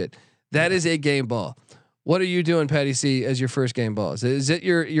give a shit. That is a game ball. What are you doing, Patty C, as your first game ball? Is it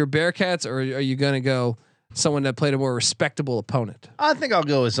your Bearcats, or are you going to go someone that played a more respectable opponent? I think I'll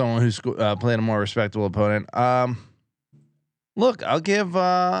go with someone who's played a more respectable opponent. Look, I'll give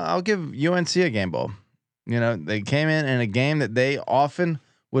UNC a game ball. You know, they came in a game that they often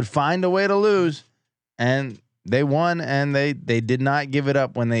would find a way to lose, and they won, and they did not give it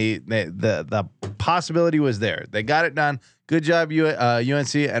up when the possibility was there. They got it done. Good job,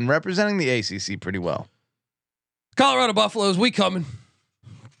 UNC, and representing the ACC pretty well. Colorado Buffaloes, we coming.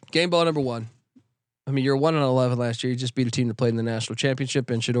 Game ball number 1. I mean, you're 1-11 last year. You just beat a team that played in the national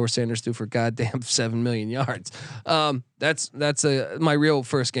championship, and Shedeur Sanders threw for goddamn 7 million yards. That's my real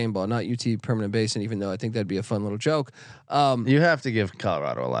first game ball, not UT Permanent Basin, even though I think that'd be a fun little joke. You have to give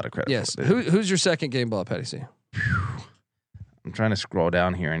Colorado a lot of credit. Yes. For Who's your second game ball, Patty C? I'm trying to scroll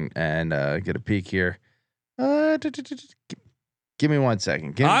down here and get a peek here. Give me 1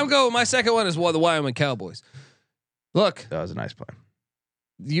 second. I'm going. My second one is the Wyoming Cowboys. Look, that was a nice play.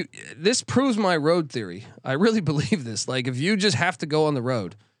 This proves my road theory. I really believe this. Like, if you just have to go on the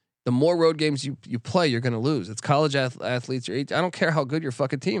road, the more road games you play, you're going to lose. It's college athletes. I don't care how good your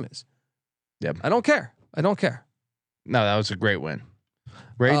fucking team is. Yep. I don't care. No, that was a great win.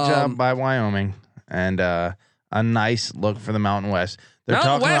 Great job by Wyoming, and a nice look for the Mountain West.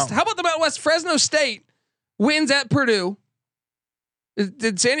 Mountain West. How about the Mountain West? Fresno State wins at Purdue.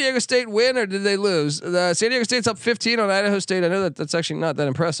 Did San Diego State win or did they lose? San Diego State's up 15 on Idaho State. I know that's actually not that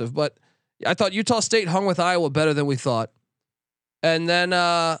impressive, but I thought Utah State hung with Iowa better than we thought. And then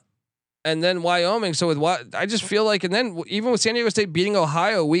Wyoming. So I just feel like, and then even with San Diego State beating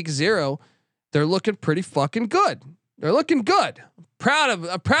Ohio week 0, they're looking pretty fucking good. They're looking good. I'm proud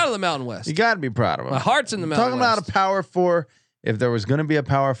of the Mountain West. You got to be proud of them. My heart's in the Mountain West. Talking about a Power 4. If there was going to be a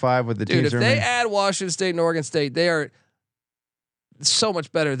Power 5 with the teams, if they add Washington State and Oregon State, they are so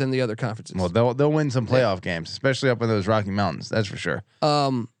much better than the other conferences. Well, they'll win some playoff games, especially up in those Rocky Mountains. That's for sure.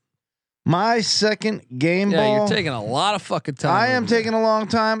 My second game ball. Yeah, you're taking a lot of fucking time. I am taking a long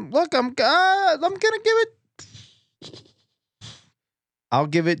time. Look, I'm gonna give it. I'll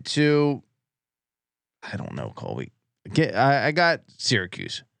give it to. I don't know, Colby. I got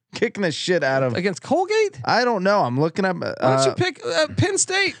Syracuse kicking the shit out of against Colgate. I don't know. I'm looking up. Why don't you pick Penn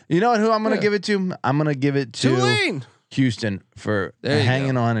State? You know who I'm gonna give it to? I'm gonna give it to Tulane. Houston for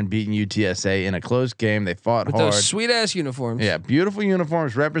hanging on and beating UTSA in a close game. They fought with hard. Those sweet ass uniforms. Yeah, beautiful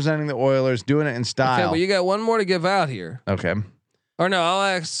uniforms representing the Oilers, doing it in style. Okay, well, you got one more to give out here. Okay. Or no, I'll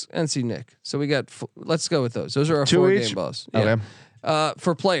ask NC Nick. So we got. Let's go with those. Those are our 4 game balls. Yeah. Okay.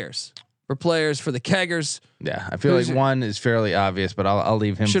 For players, for the keggers. Yeah, I feel like one is fairly obvious, but I'll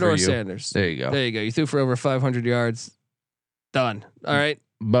leave him Shedeur for you. Sanders. There you go. You threw for over 500 yards. Done. All right.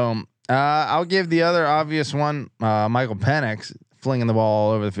 Boom. I'll give the other obvious one, Michael Penix, flinging the ball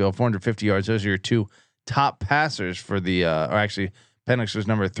all over the field, 450 yards. Those are your 2 top passers for the. Or actually, Penix was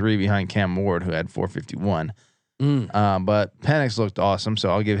number 3 behind Cam Ward, who had 451. But Penix looked awesome,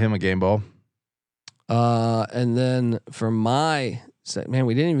 so I'll give him a game ball. And then for my man,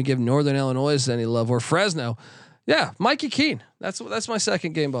 we didn't even give Northern Illinois any love, or Fresno. Yeah, Mikey Keene. That's my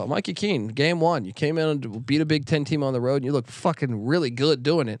second game ball. Mikey Keene, game 1. You came in and beat a Big Ten team on the road, and you looked fucking really good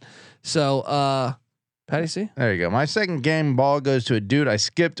doing it. So, Patty C. There you go. My second game ball goes to a dude I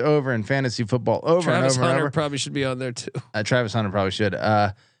skipped over in fantasy football Travis and over. Hunter probably should be on there too. Travis Hunter probably should.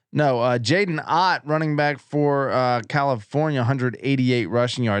 Jaden Ott, running back for California, 188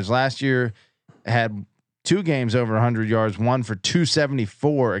 rushing yards last year. Had 2 games over 100 yards, one for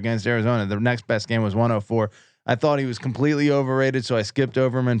 274 against Arizona. The next best game was 104. I thought he was completely overrated, so I skipped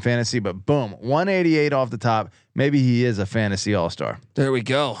over him in fantasy. But boom, 188 off the top. Maybe he is a fantasy all-star. There we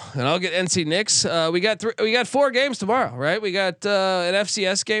go. And I'll get NC Knicks. We got 4 games tomorrow, right? We got an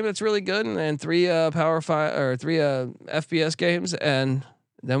FCS game that's really good, and 3 Power 5 or 3 FBS games, and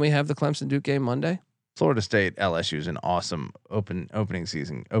then we have the Clemson Duke game Monday. Florida State LSU is an awesome opening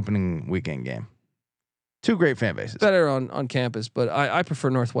weekend game. 2 great fan bases. Better on campus, but I prefer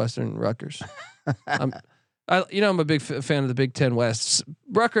Northwestern Rutgers. I'm a big fan of the Big Ten West.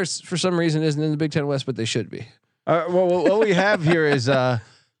 Rutgers, for some reason, isn't in the Big Ten West, but they should be. Well, what we have here is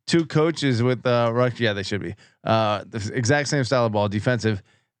 2 two coaches with Rutgers. Yeah, they should be the exact same style of ball, defensive.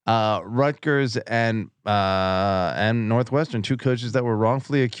 Rutgers and Northwestern, two coaches that were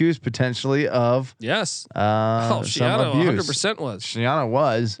wrongfully accused potentially of Schiano some abuse. 100% was. Schiano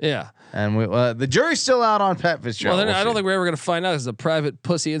was. Yeah. And the jury's still out on Pat Fitzgerald. Well, then I don't think we're ever going to find out. It's a private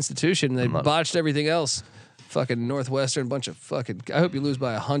pussy institution. They botched everything else. Fucking Northwestern, bunch of fucking. I hope you lose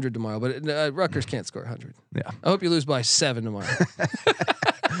by 100 tomorrow, but Rutgers can't score 100. Yeah. I hope you lose by 7 tomorrow.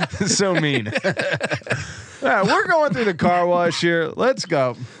 So mean. All right, we're going through the car wash here. Let's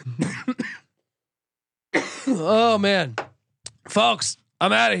go. Oh man, folks,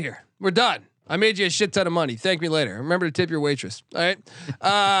 I'm out of here. We're done. I made you a shit ton of money. Thank me later. Remember to tip your waitress. All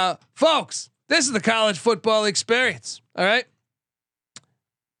right, folks. This is the college football experience. All right.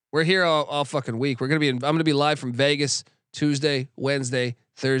 We're here all fucking week. I'm gonna be live from Vegas Tuesday, Wednesday,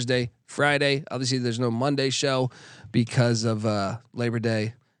 Thursday, Friday. Obviously, there's no Monday show because of Labor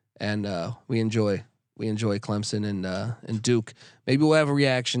Day, and we enjoy Clemson and Duke. Maybe we'll have a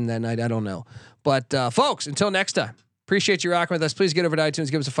reaction that night. I don't know. But folks, until next time, appreciate you rocking with us. Please get over to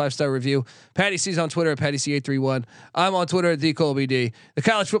iTunes, give us a 5-star review. Patty C's on Twitter at PattyC831. I'm on Twitter at DColBD. The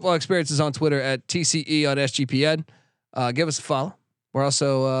College Football Experience is on Twitter at TCE on SGPN. Give us a follow. We're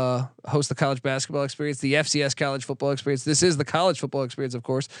also host the College Basketball Experience, the FCS College Football Experience. This is the College Football Experience, of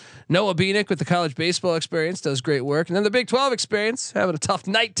course. Noah Beanick with the College Baseball Experience does great work, and then the Big 12 Experience having a tough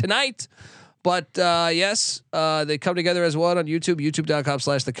night tonight. But yes, they come together as one on YouTube,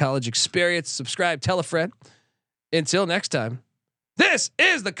 youtube.com/the College Experience. Subscribe, tell a friend. Until next time, this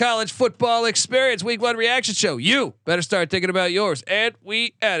is the College Football Experience Week 1 reaction show. You better start thinking about yours, and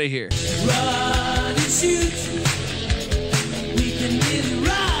we out of here. Run and shoot. We can really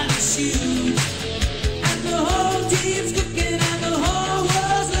run and shoot. And the whole team's cooking and the whole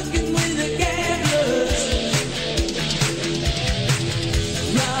world's looking with the cameras.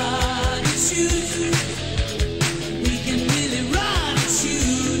 Run and shoot. We can really run and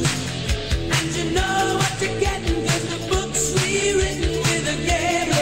shoot. And you know what to get.